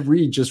life. Ed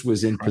Reed just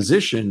was in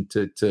position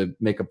to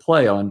make a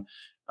play on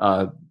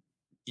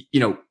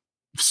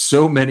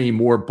so many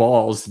more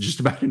balls than just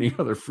about any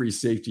other free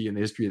safety in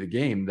the history of the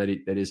game that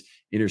his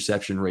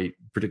interception rate,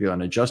 particularly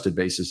on an adjusted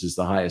basis, is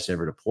the highest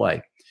ever to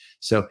play.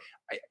 So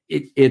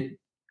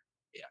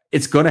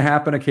it's going to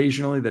happen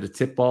occasionally that a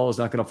tip ball is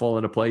not going to fall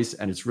into place.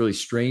 And it's really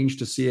strange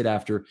to see it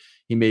after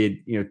he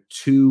made,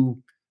 2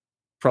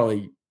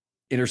 probably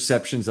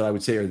interceptions that I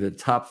would say are the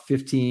top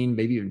 15,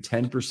 maybe even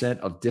 10%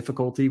 of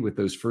difficulty with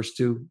those first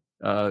 2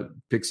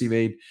 picks he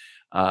made.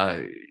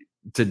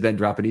 To then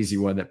drop an easy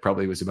one that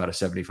probably was about a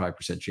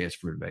 75% chance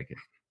for him to make it.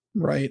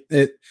 Right.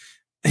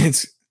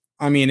 It's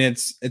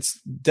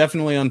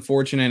definitely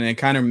unfortunate, and it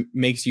kind of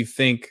makes you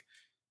think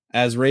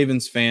as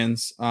Ravens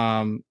fans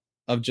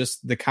of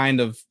just the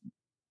kind of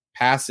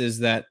passes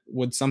that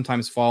would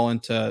sometimes fall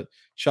into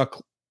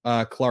Chuck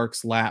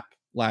Clark's lap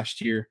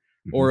last year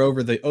or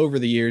over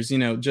the years.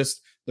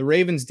 Just the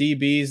Ravens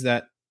DBs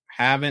that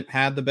haven't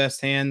had the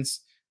best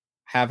hands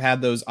have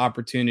had those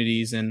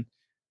opportunities, and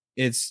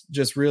it's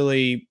just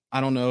really,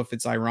 I don't know if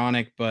it's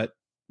ironic, but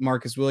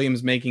Marcus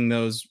Williams making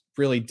those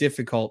really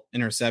difficult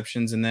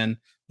interceptions, and then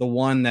the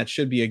one that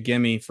should be a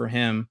gimme for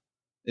him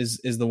is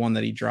the one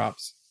that he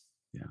drops.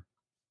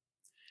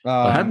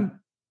 Yeah.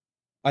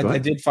 I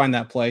did find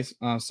that play.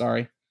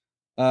 Sorry.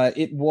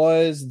 It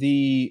was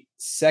the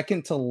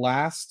second to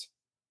last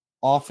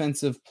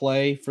offensive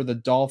play for the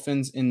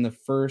Dolphins in the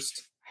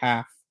first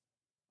half.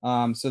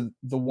 So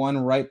the one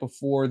right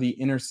before the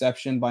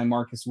interception by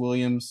Marcus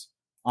Williams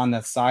on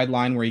that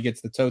sideline where he gets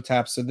the toe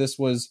tap. So this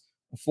was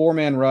a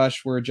 4-man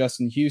rush where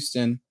Justin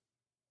Houston,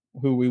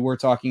 who we were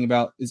talking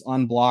about, is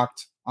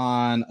unblocked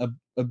on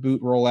a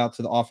boot rollout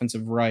to the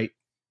offensive right.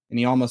 And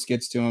he almost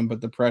gets to him,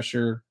 but the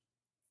pressure,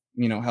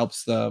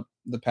 helps the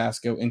pass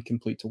go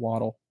incomplete to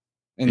Waddle.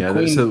 And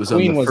so it was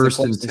on the first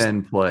and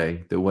 10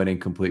 play that went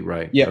incomplete,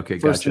 right? Yeah. Okay.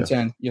 First gotcha.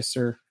 and 10. Yes,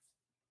 sir.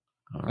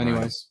 All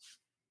Anyways.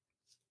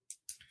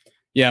 Right.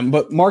 Yeah.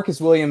 But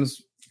Marcus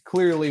Williams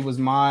clearly was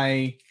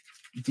my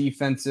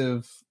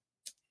defensive,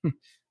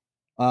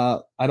 I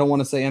don't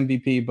want to say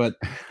MVP, but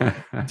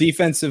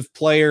defensive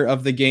player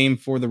of the game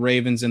for the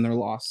Ravens in their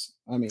loss.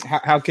 I mean,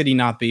 how could he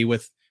not be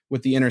with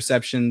the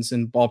interceptions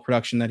and ball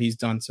production that he's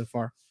done so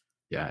far?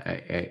 Yeah,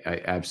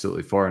 I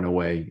absolutely, far and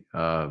away,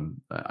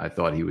 I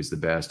thought he was the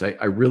best.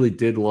 I really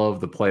did love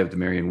the play of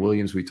Demarion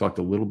Williams. We talked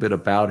a little bit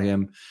about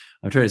him.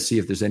 I'm trying to see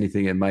if there's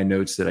anything in my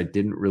notes that I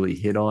didn't really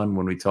hit on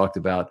when we talked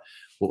about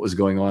what was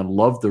going on.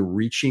 Love the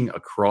reaching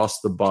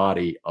across the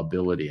body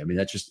ability. I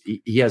mean,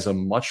 he has a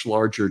much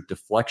larger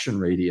deflection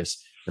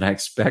radius than I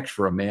expect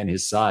for a man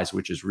his size,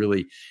 which is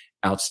really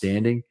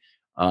outstanding.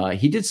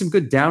 He did some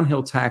good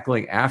downhill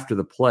tackling after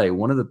the play.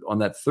 On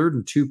that 3rd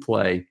and 2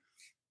 play,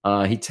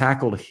 he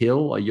tackled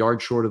Hill a yard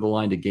short of the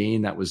line to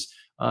gain. That was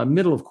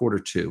middle of quarter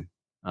 2.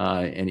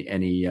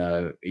 And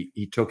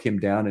he took him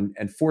down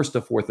and forced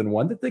a 4th and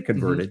 1 that they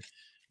converted.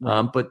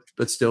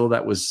 But still,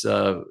 that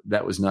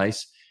was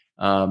nice.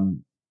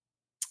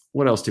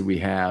 What else did we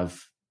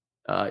have?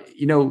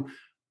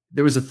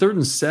 There was a 3rd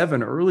and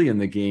 7 early in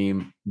the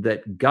game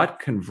that got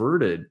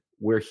converted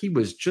where he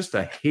was just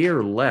a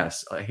hair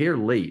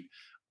late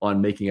on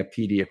making a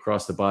PD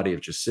across the body of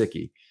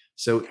Gesicki.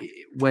 So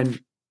when,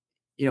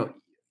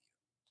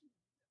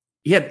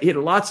 he had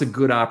lots of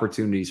good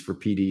opportunities for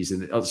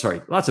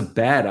PDs lots of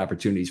bad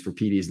opportunities for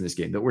PDs in this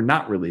game that were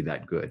not really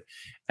that good.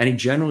 And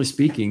generally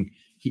speaking,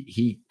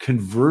 he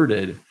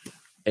converted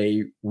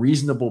a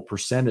reasonable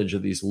percentage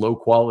of these low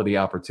quality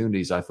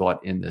opportunities, I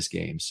thought, in this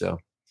game. So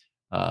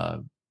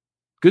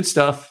good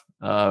stuff.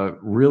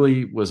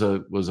 Really was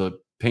a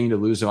pain to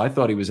lose him. I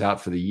thought he was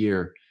out for the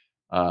year.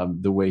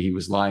 the way he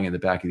was lying in the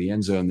back of the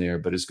end zone there.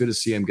 But it's good to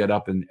see him get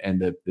up and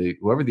the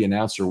whoever the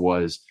announcer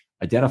was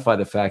identify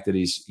the fact that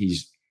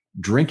he's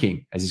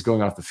drinking as he's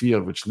going off the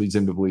field, which leads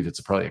him to believe it's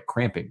probably a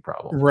cramping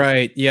problem.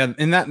 Right. Yeah.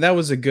 And that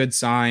was a good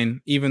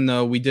sign, even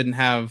though we didn't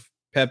have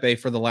Pepe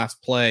for the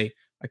last play.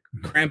 A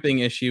cramping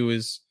issue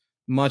is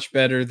much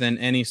better than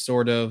any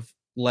sort of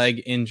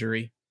leg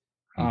injury.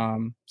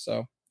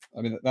 So,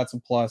 I mean, that's a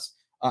plus.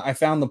 I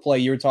found the play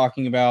you were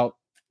talking about.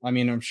 I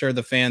mean, I'm sure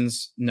the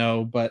fans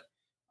know, but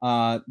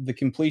the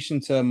completion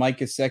to Mike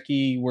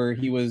Gesicki, where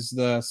he was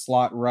the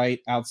slot right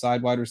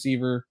outside wide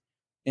receiver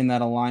in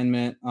that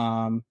alignment,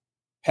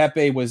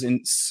 Pepe was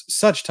in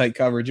such tight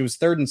coverage. It was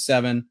 3rd and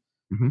 7,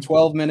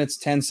 12 minutes,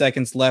 10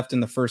 seconds left in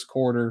the first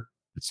quarter.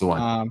 It's the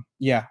one.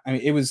 Yeah, I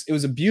mean, it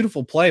was a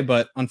beautiful play,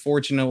 but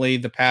unfortunately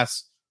the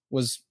pass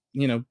was,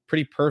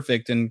 pretty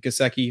perfect, and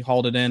Gesicki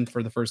hauled it in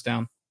for the first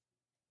down.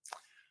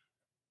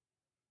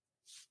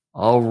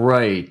 All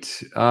right.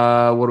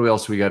 What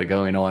else we got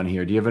going on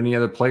here? Do you have any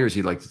other players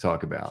you'd like to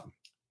talk about?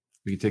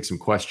 We can take some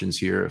questions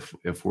here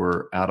if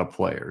we're out of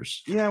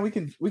players. Yeah, we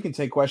can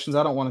take questions.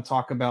 I don't want to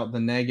talk about the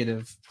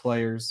negative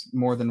players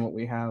more than what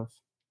we have.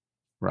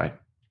 Right.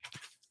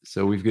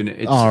 So we've got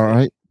all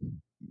right.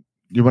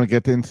 You want to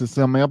get into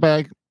some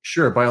mailbag?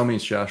 Sure, by all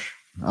means, Josh.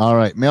 All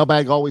right.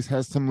 Mailbag always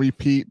has some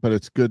repeat, but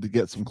it's good to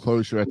get some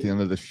closure at the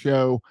end of the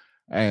show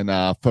and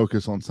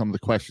focus on some of the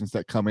questions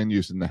that come in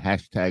using the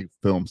hashtag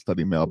Film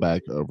Study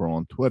Mailbag over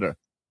on Twitter.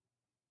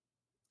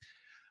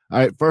 All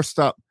right. First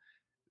up,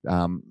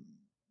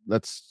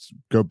 let's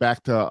go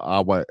back to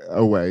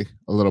Owe a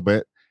little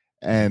bit.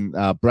 And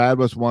Brad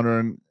was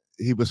wondering,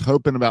 he was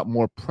hoping about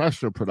more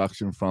pressure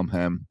production from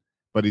him,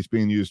 but he's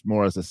being used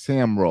more as a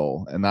Sam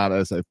role and not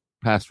as a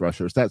pass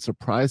rusher. Is that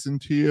surprising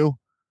to you?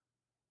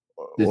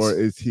 Or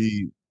is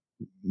he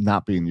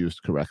not being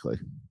used correctly?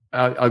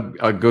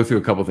 I'll go through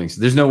a couple of things.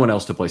 There's no one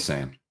else to play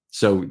Sam.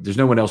 So there's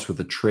no one else with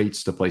the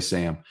traits to play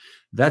Sam.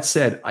 That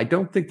said, I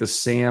don't think the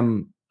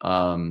Sam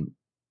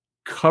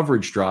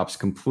coverage drops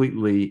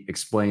completely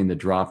explain the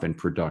drop in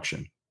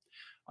production.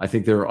 I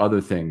think there are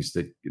other things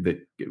that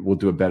will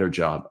do a better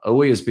job.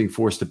 Owe is being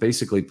forced to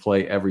basically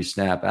play every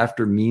snap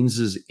after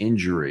Means's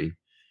injury,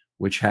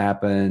 which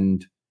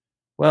happened,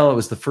 well, it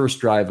was the first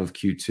drive of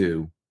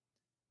Q2.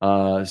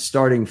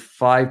 Starting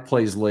 5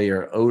 plays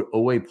later,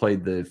 Owe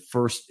played the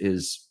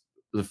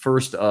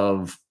first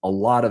of a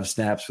lot of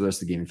snaps for the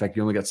rest of the game. In fact,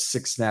 he only got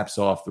 6 snaps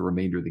off the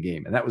remainder of the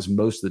game, and that was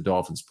most of the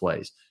Dolphins'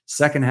 plays.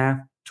 Second half,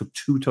 took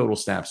 2 total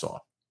snaps off.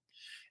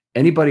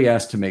 Anybody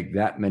asked to make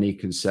that many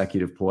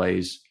consecutive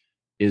plays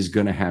is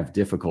going to have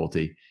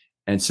difficulty.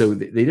 And so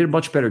they did a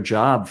much better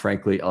job,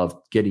 frankly, of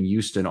getting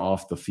Houston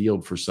off the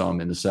field for some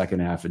in the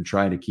second half and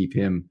trying to keep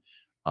him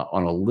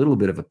on a little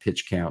bit of a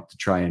pitch count to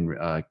try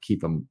and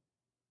keep him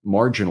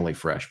marginally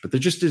fresh. But there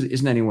just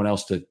isn't anyone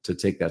else to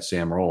take that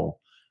Sam role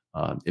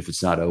if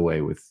it's not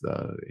Owe with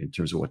in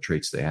terms of what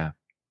traits they have.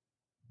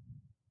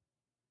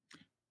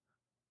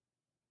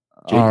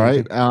 Jake, all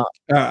right.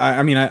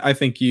 I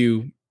think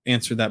you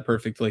answered that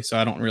perfectly, so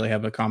I don't really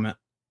have a comment.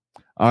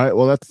 All right.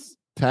 Well, let's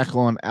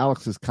tackle on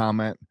Alex's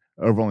comment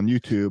over on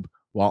YouTube.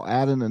 While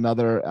adding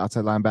another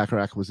outside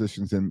linebacker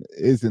acquisitions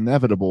is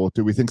inevitable,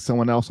 do we think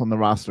someone else on the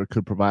roster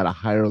could provide a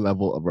higher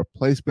level of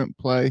replacement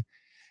play?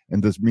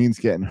 And does Means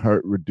getting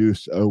hurt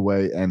reduce Owe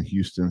and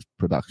Houston's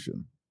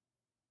production?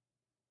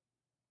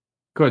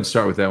 Go ahead and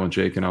start with that one,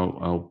 Jake, and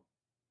I'll.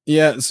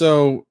 Yeah.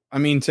 So, I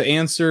mean, to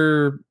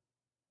answer,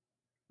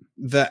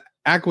 the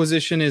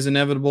acquisition is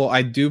inevitable.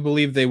 I do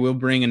believe they will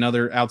bring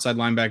another outside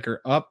linebacker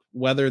up,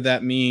 whether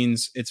that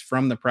means it's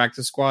from the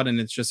practice squad and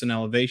it's just an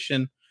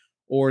elevation,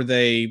 or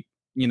they,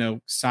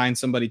 sign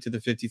somebody to the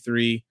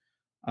 53.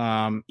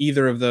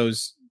 Either of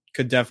those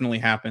could definitely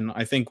happen.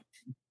 I think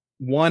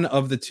one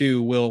of the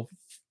two will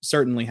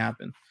certainly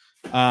happen.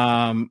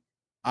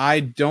 I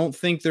don't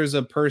think there's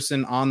a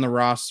person on the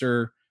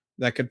roster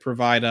that could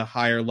provide a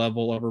higher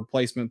level of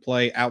replacement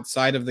play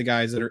outside of the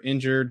guys that are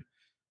injured.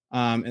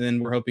 And then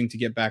we're hoping to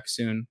get back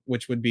soon,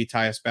 which would be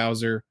Tyus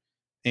Bowser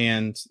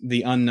and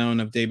the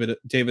unknown of David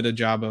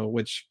Ojabo,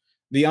 which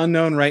the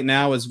unknown right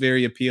now is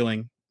very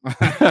appealing.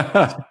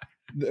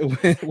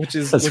 which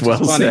is well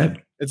funny.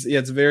 Said.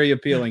 It's very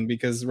appealing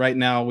because right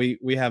now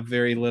we have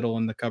very little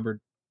in the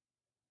cupboard.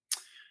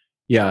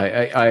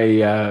 Yeah,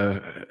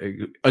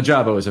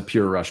 Ojabo is a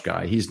pure rush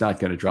guy. He's not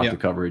going to drop the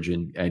coverage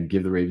and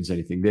give the Ravens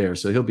anything there.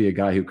 So he'll be a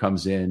guy who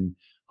comes in,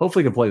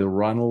 hopefully can play the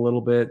run a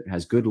little bit,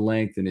 has good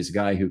length, and is a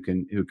guy who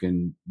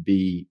can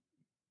be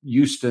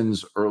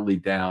Houston's early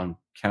down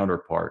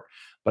counterpart.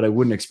 But I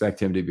wouldn't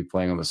expect him to be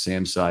playing on the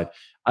Sam side.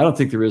 I don't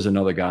think there is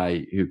another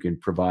guy who can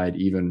provide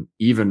even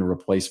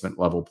replacement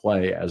level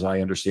play, as I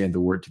understand the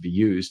word to be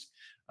used,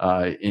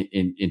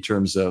 in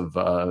terms of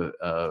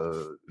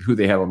who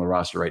they have on the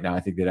roster right now. I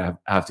think they'd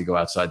have to go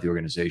outside the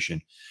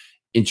organization.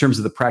 In terms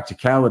of the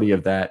practicality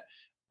of that,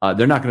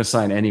 they're not going to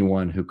sign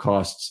anyone who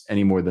costs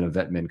any more than a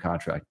vet min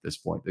contract at this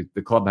point.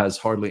 The club has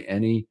hardly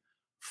any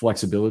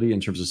flexibility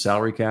in terms of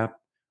salary cap.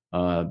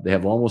 They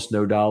have almost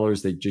no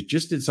dollars. They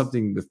just did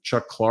something with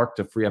Chuck Clark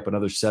to free up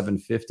another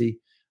 $750.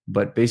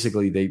 but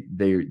basically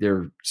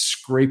they're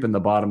scraping the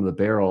bottom of the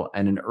barrel,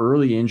 and an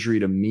early injury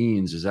to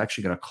Means is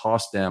actually going to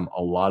cost them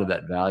a lot of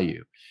that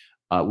value.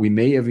 We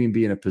may even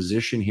be in a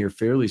position here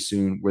fairly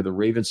soon where the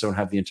Ravens don't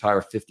have the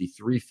entire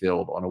 53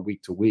 filled on a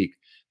week to week,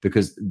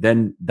 because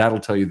then that'll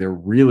tell you they're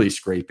really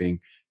scraping,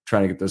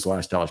 trying to get those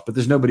last dollars. But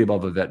there's nobody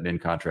above a vet min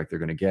contract they're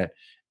going to get.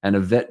 And a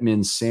vet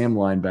min Sam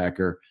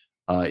linebacker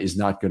is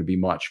not going to be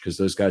much, because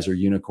those guys are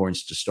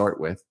unicorns to start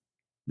with.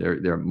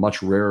 They're a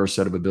much rarer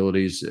set of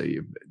abilities.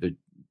 They're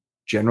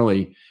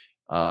generally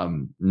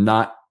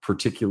not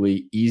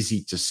particularly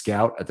easy to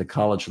scout at the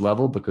college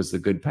level, because the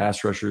good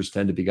pass rushers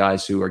tend to be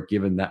guys who are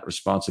given that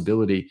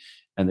responsibility,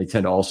 and they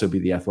tend to also be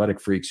the athletic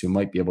freaks who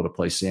might be able to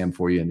play Sam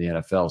for you in the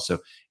NFL. So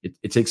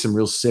it takes some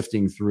real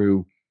sifting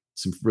through,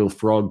 some real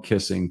frog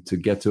kissing to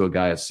get to a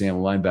guy at Sam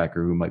linebacker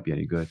who might be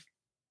any good.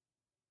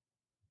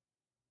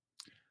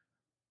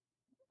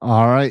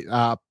 All right.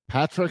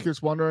 Patrick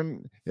is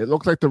wondering, it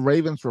looked like the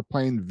Ravens were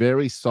playing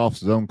very soft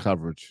zone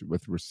coverage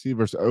with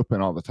receivers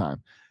open all the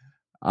time.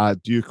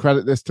 Do you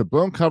credit this to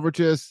blown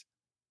coverages,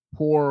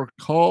 poor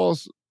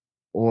calls,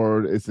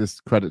 or is this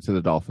credit to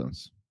the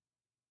Dolphins?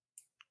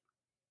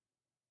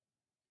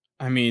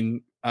 I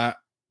mean, I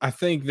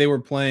think they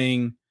were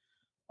playing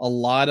a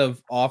lot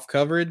of off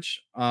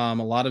coverage, a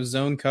lot of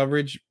zone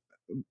coverage.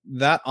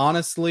 That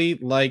honestly,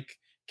 like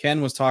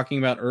Ken was talking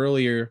about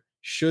earlier,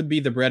 should be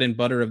the bread and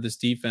butter of this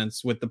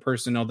defense with the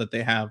personnel that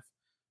they have.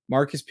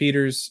 Marcus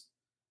Peters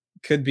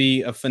could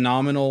be a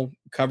phenomenal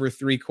cover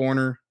 3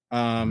 corner,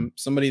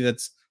 somebody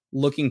that's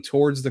looking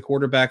towards the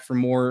quarterback for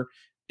more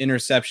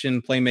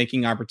interception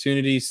playmaking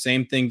opportunities.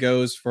 Same thing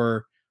goes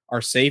for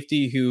our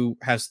safety, who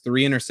has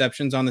 3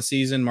 interceptions on the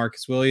season,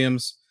 Marcus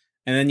Williams.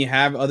 And then you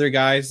have other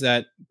guys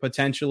that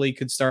potentially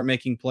could start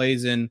making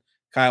plays in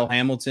Kyle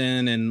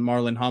Hamilton and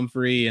Marlon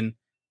Humphrey and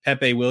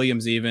Pepe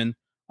Williams even.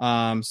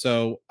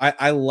 So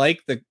I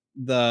like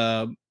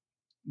the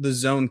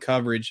zone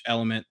coverage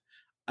element.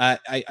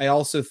 I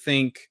also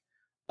think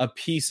a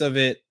piece of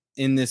it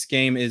in this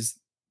game is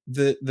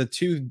the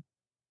 2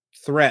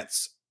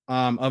 threats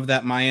of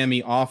that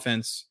Miami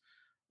offense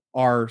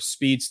are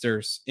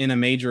speedsters in a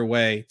major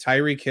way.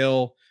 Tyreek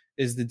Hill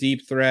is the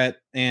deep threat,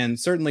 and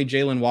certainly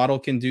Jalen Waddle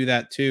can do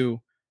that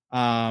too.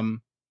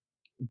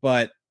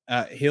 But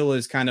Hill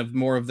is kind of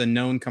more of the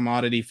known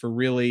commodity for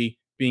really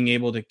being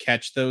able to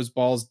catch those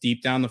balls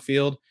deep down the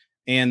field.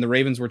 And the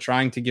Ravens were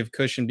trying to give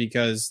cushion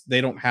because they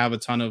don't have a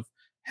ton of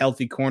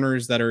healthy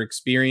corners that are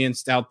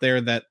experienced out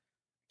there that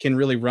can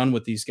really run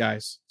with these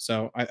guys.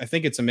 So I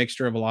think it's a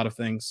mixture of a lot of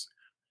things.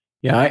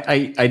 Yeah,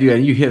 I do.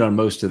 And you hit on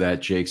most of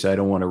that, Jake. So I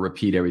don't want to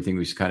repeat everything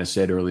we kind of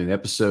said early in the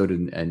episode.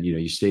 And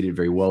you stated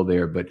very well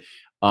there. But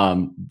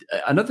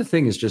another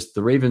thing is just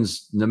the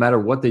Ravens, no matter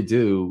what they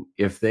do,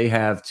 if they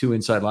have 2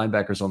 inside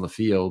linebackers on the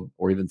field,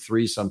 or even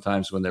 3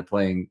 sometimes when they're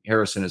playing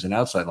Harrison as an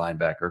outside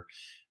linebacker,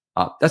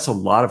 that's a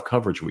lot of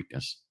coverage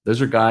weakness.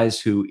 Those are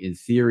guys who, in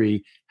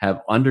theory,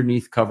 have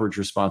underneath coverage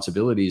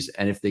responsibilities.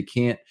 And if they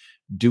can't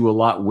do a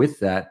lot with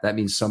that, that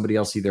means somebody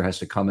else either has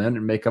to come in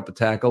and make up a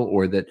tackle,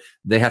 or that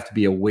they have to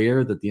be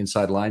aware that the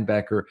inside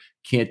linebacker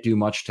can't do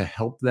much to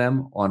help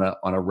them on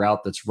a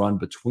route that's run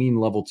between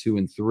level 2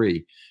 and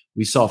 3.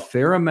 We saw a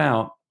fair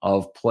amount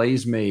of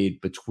plays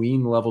made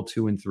between level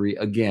 2 and 3.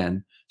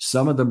 Again,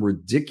 some of them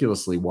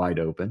ridiculously wide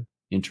open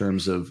in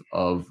terms of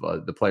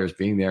the players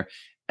being there.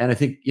 And I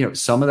think,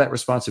 some of that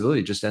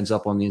responsibility just ends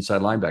up on the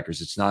inside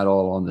linebackers. It's not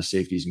all on the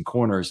safeties and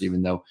corners,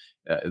 even though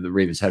the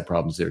Ravens had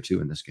problems there too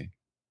in this game.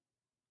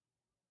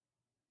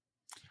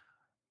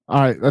 All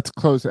right, let's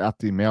close out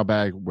the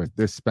mailbag with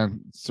this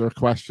Spencer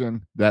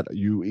question that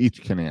you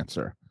each can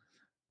answer.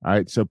 All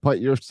right, so put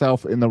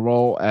yourself in the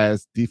role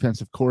as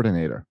defensive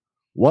coordinator.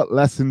 What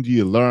lesson do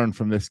you learn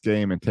from this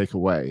game and take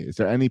away? Is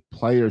there any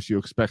players you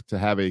expect to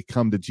have a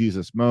come to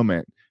Jesus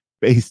moment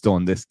based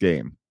on this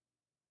game?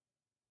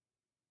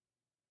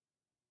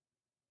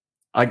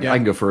 I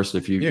can go first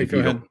if you go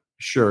ahead.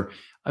 Sure.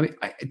 I mean,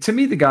 to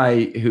me, the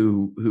guy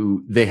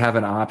who they have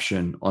an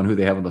option on who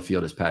they have on the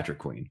field is Patrick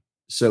Queen.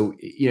 So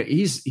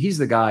he's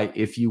the guy,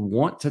 if you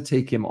want to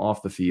take him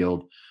off the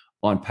field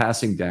on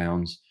passing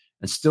downs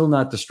and still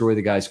not destroy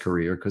the guy's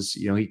career, because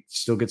he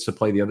still gets to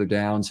play the other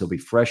downs. He'll be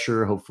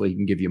fresher. Hopefully he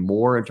can give you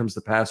more in terms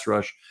of the pass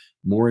rush,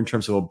 more in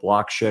terms of a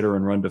block shedder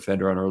and run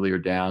defender on earlier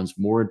downs,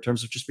 more in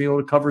terms of just being able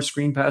to cover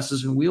screen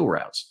passes and wheel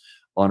routes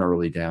on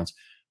early downs.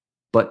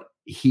 But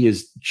he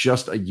is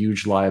just a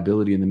huge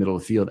liability in the middle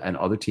of the field, and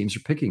other teams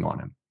are picking on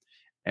him.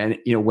 And,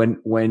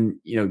 when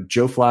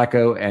Joe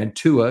Flacco and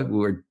Tua,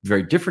 who are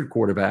very different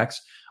quarterbacks,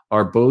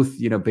 are both,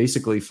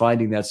 basically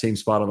finding that same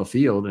spot on the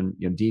field. And,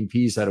 Dean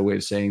Pease had a way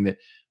of saying that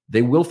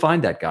they will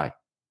find that guy.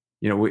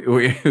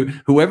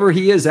 Whoever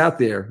he is out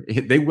there,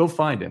 they will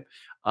find him.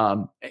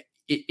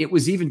 It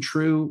was even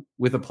true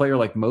with a player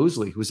like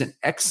Mosley, who was an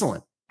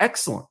excellent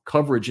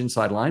coverage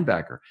inside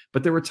linebacker.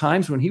 But there were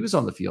times when he was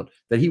on the field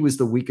that he was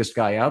the weakest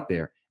guy out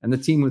there, and the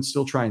team would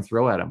still try and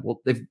throw at him. Well,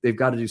 they've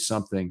got to do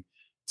something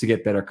to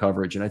get better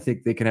coverage. And I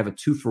think they can have a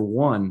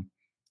 2-for-1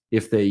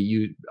 if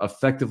they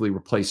effectively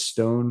replace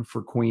Stone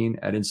for Queen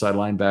at inside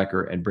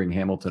linebacker and bring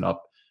Hamilton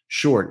up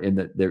short in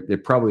that they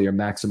probably are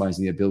maximizing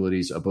the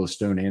abilities of both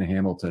Stone and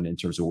Hamilton in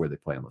terms of where they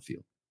play on the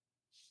field.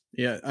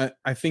 Yeah,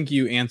 I think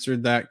you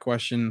answered that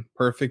question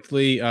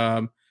perfectly.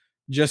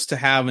 Just to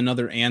have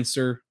another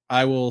answer,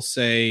 I will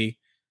say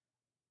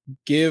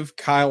give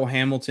Kyle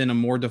Hamilton a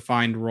more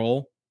defined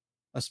role,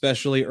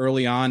 especially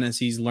early on as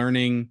he's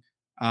learning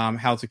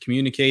how to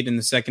communicate in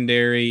the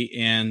secondary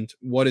and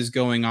what is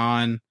going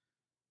on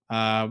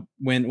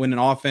when an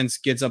offense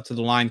gets up to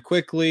the line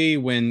quickly,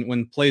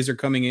 when plays are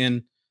coming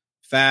in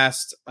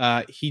fast.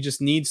 He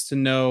just needs to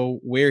know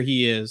where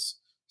he is.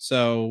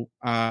 So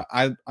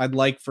I'd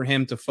like for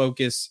him to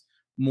focus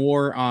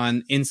more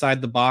on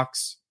inside the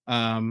box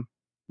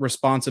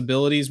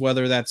responsibilities,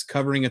 whether that's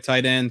covering a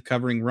tight end,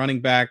 covering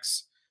running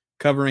backs,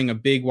 covering a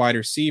big wide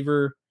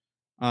receiver,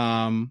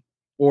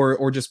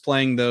 or just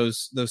playing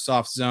those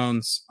soft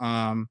zones,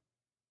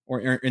 or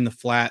in the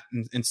flat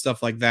and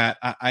stuff like that.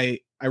 I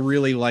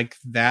really like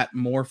that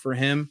more for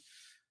him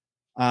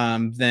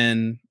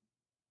than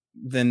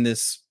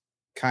this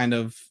kind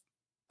of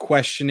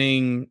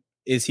questioning.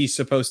 Is he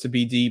supposed to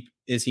be deep?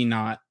 Is he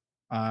not?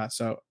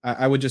 So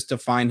I would just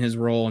define his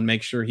role and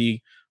make sure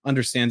he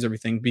understands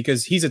everything,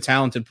 because he's a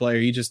talented player.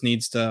 He just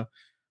needs to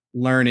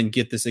learn and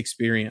get this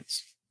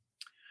experience.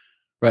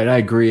 Right. I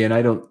agree. And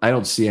I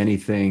don't see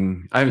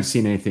anything. I haven't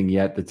seen anything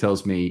yet that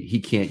tells me he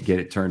can't get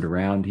it turned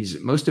around.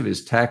 Most of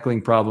his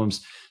tackling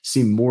problems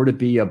seem more to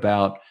be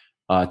about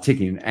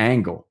taking an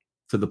angle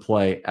to the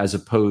play as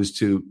opposed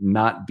to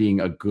not being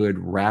a good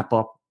wrap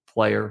up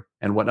player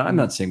and whatnot. I'm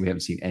not saying we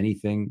haven't seen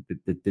anything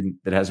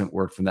that hasn't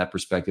worked from that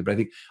perspective, but I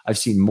think I've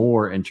seen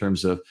more in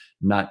terms of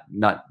not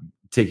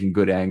taking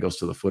good angles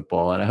to the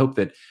football. And I hope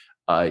that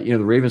the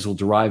Ravens will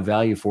derive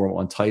value for him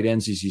on tight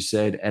ends, as you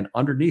said, and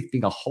underneath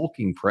being a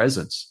hulking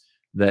presence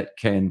that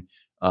can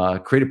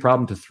create a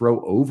problem to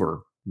throw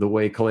over the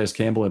way Calais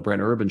Campbell and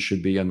Brent Urban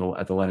should be at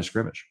the line of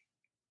scrimmage.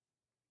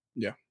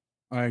 Yeah,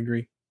 I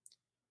agree.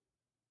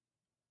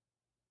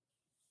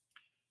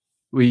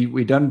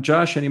 We done,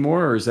 Josh,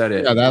 anymore, or is that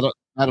it? Yeah,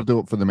 that'll do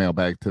it for the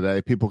mailbag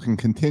today. People can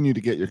continue to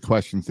get your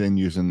questions in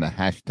using the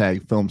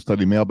hashtag Film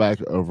Study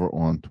Mailbag over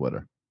on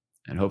Twitter.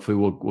 And hopefully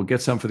we'll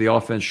get some for the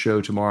offense show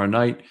tomorrow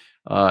night.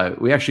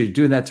 We actually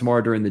doing that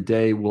tomorrow during the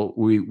day.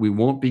 We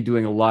won't be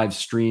doing a live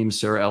stream.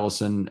 Sarah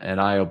Ellison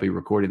and I will be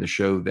recording the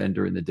show then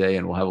during the day,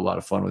 and we'll have a lot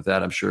of fun with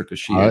that, I'm sure, because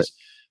she is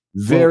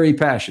very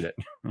passionate.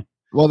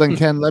 Well, then,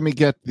 Ken, let me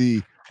get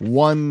the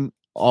one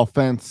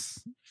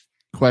offense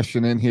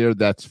question in here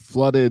that's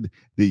flooded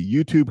the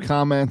YouTube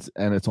comments,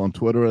 and it's on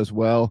Twitter as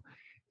well,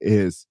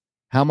 is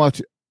how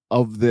much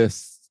of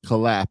this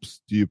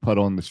collapse do you put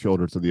on the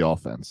shoulders of the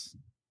offense?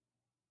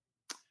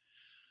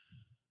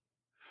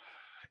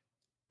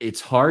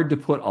 It's hard to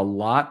put a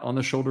lot on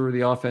the shoulder of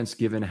the offense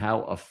given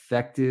how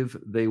effective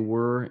they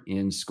were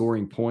in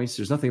scoring points.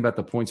 There's nothing about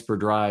the points per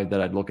drive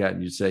that I'd look at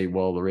and you'd say,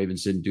 well, the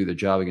Ravens didn't do their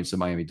job against the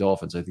Miami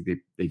Dolphins. I think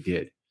they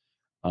did.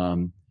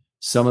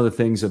 Some of the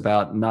things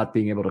about not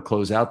being able to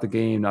close out the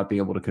game, not being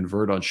able to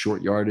convert on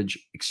short yardage,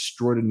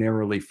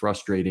 extraordinarily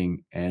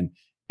frustrating. And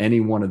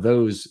any one of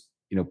those,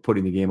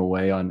 putting the game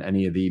away on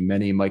any of the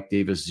many Mike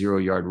Davis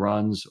 0-yard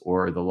runs,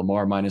 or the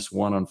Lamar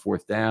 -1 on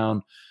fourth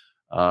down,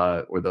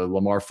 or the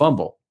Lamar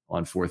fumble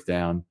on fourth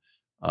down,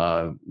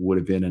 would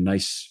have been a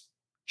nice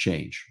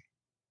change.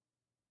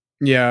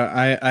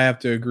 Yeah, I have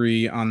to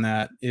agree on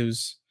that.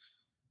 It's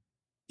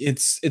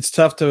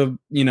tough to,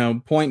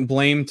 point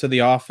blame to the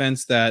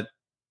offense that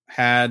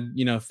had,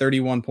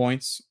 31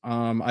 points.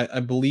 I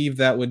believe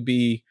that would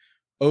be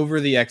over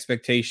the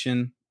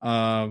expectation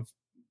of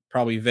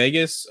probably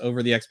Vegas,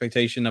 over the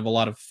expectation of a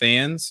lot of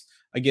fans,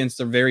 against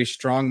a very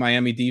strong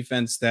Miami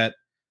defense that,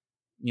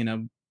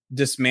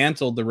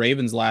 dismantled the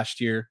Ravens last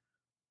year.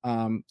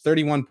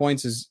 31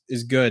 points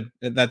is good.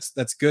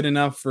 That's good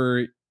enough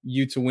for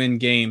you to win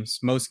games,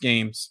 most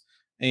games.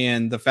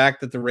 And the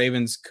fact that the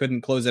Ravens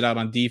couldn't close it out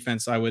on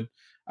defense, I would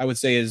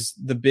say is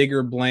the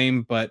bigger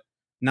blame, but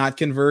not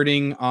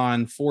converting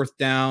on fourth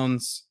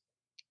downs.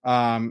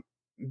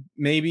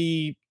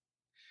 Maybe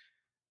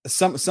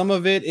some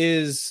of it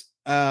is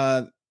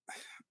the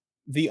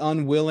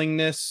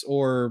unwillingness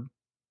or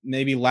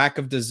maybe lack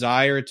of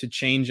desire to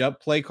change up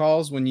play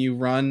calls when you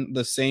run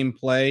the same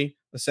play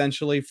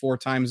essentially 4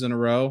 times in a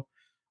row.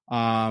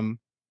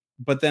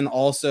 But then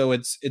also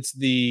it's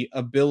the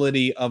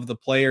ability of the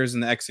players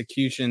and the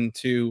execution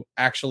to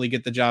actually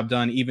get the job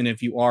done, even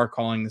if you are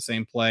calling the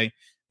same play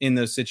in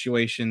those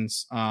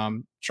situations,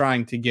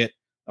 trying to get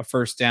a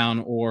first down,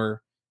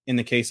 or in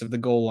the case of the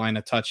goal line,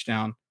 a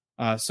touchdown.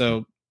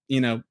 So,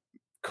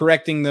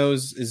 correcting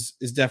those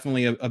is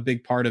definitely a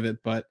big part of it,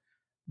 but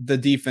the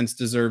defense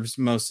deserves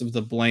most of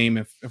the blame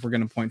if we're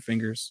going to point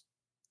fingers.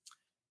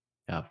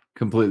 Yeah,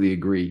 completely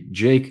agree.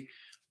 Jake,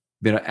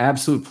 been an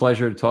absolute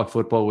pleasure to talk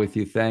football with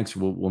you. Thanks.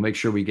 We'll make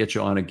sure we get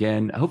you on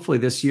again, hopefully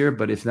this year,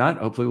 but if not,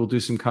 hopefully we'll do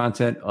some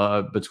content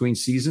between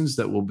seasons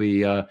that we'll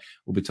be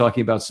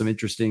talking about some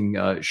interesting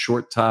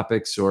short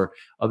topics or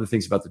other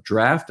things about the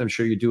draft. I'm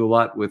sure you do a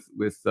lot with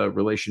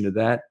relation to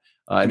that.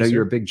 I know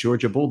you're a big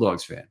Georgia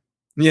Bulldogs fan.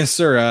 Yes,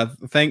 sir.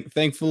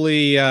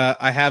 Thankfully,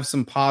 I have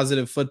some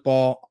positive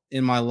football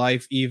in my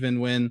life, even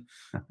when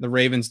the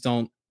Ravens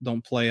don't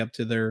play up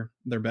to their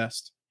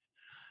best.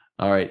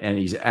 All right, and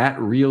he's at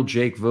Real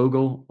Jake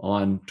Vogel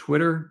on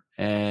Twitter.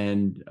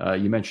 And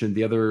you mentioned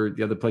the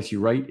other place you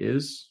write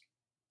is.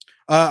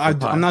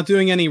 I'm not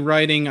doing any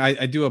writing.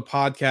 I do a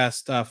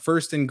podcast,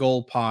 First and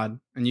Goal Pod,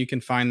 and you can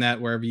find that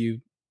wherever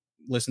you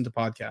listen to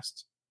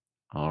podcasts.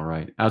 All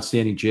right.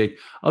 Outstanding, Jake.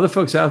 Other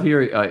folks out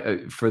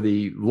here, for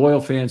the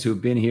loyal fans who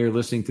have been here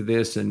listening to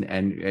this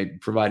and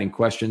providing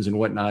questions and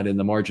whatnot in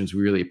the margins,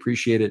 we really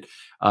appreciate it.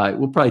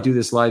 We'll probably do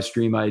this live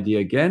stream idea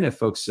again if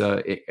folks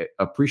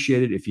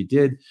appreciate it. If you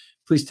did,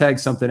 please tag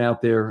something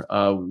out there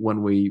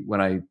when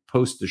I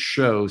post the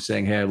show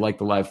saying, hey, I like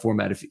the live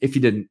format. If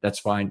you didn't, that's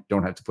fine.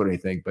 Don't have to put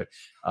anything. But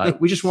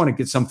we just want to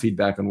get some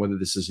feedback on whether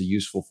this is a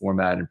useful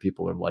format and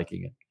people are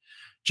liking it.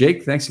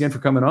 Jake, thanks again for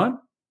coming on.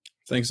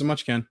 Thanks so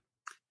much, Ken.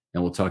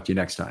 And we'll talk to you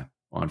next time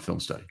on Film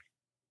Study.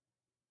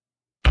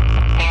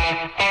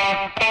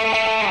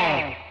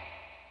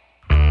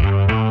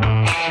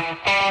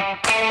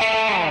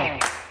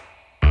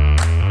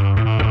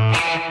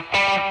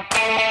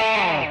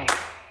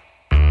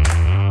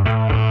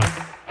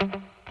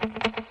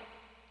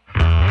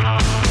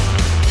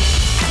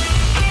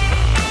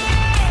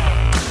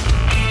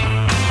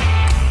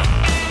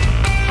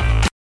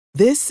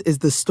 This is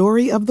the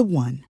story of the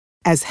one.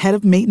 As head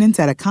of maintenance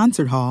at a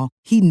concert hall,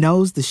 he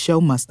knows the show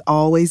must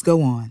always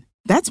go on.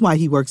 That's why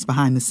he works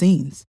behind the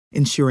scenes,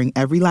 ensuring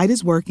every light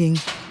is working,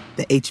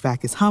 the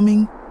HVAC is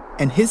humming,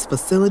 and his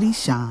facility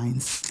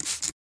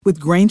shines. With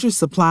Grainger's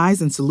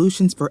supplies and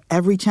solutions for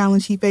every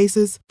challenge he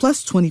faces,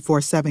 plus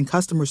 24/7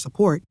 customer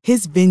support,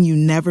 his venue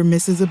never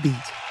misses a beat.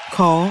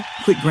 Call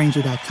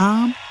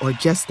quickgrainger.com or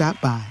just stop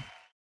by.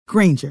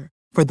 Grainger,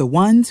 for the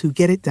ones who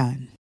get it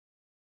done.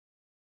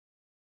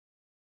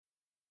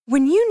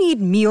 When you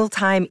need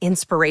mealtime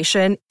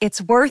inspiration,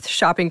 it's worth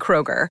shopping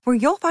Kroger, where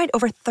you'll find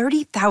over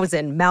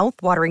 30,000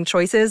 mouth-watering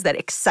choices that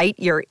excite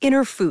your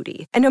inner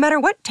foodie. And no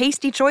matter what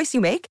tasty choice you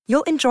make,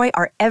 you'll enjoy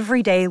our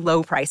everyday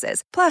low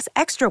prices, plus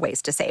extra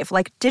ways to save,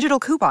 like digital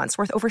coupons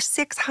worth over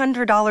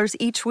 $600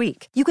 each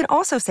week. You can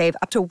also save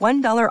up to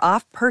 $1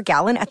 off per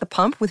gallon at the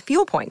pump with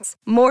fuel points.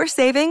 More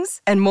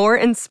savings and more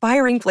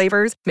inspiring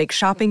flavors make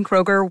shopping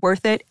Kroger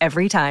worth it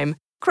every time.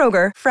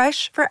 Kroger,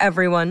 fresh for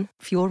everyone.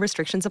 Fuel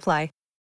restrictions apply.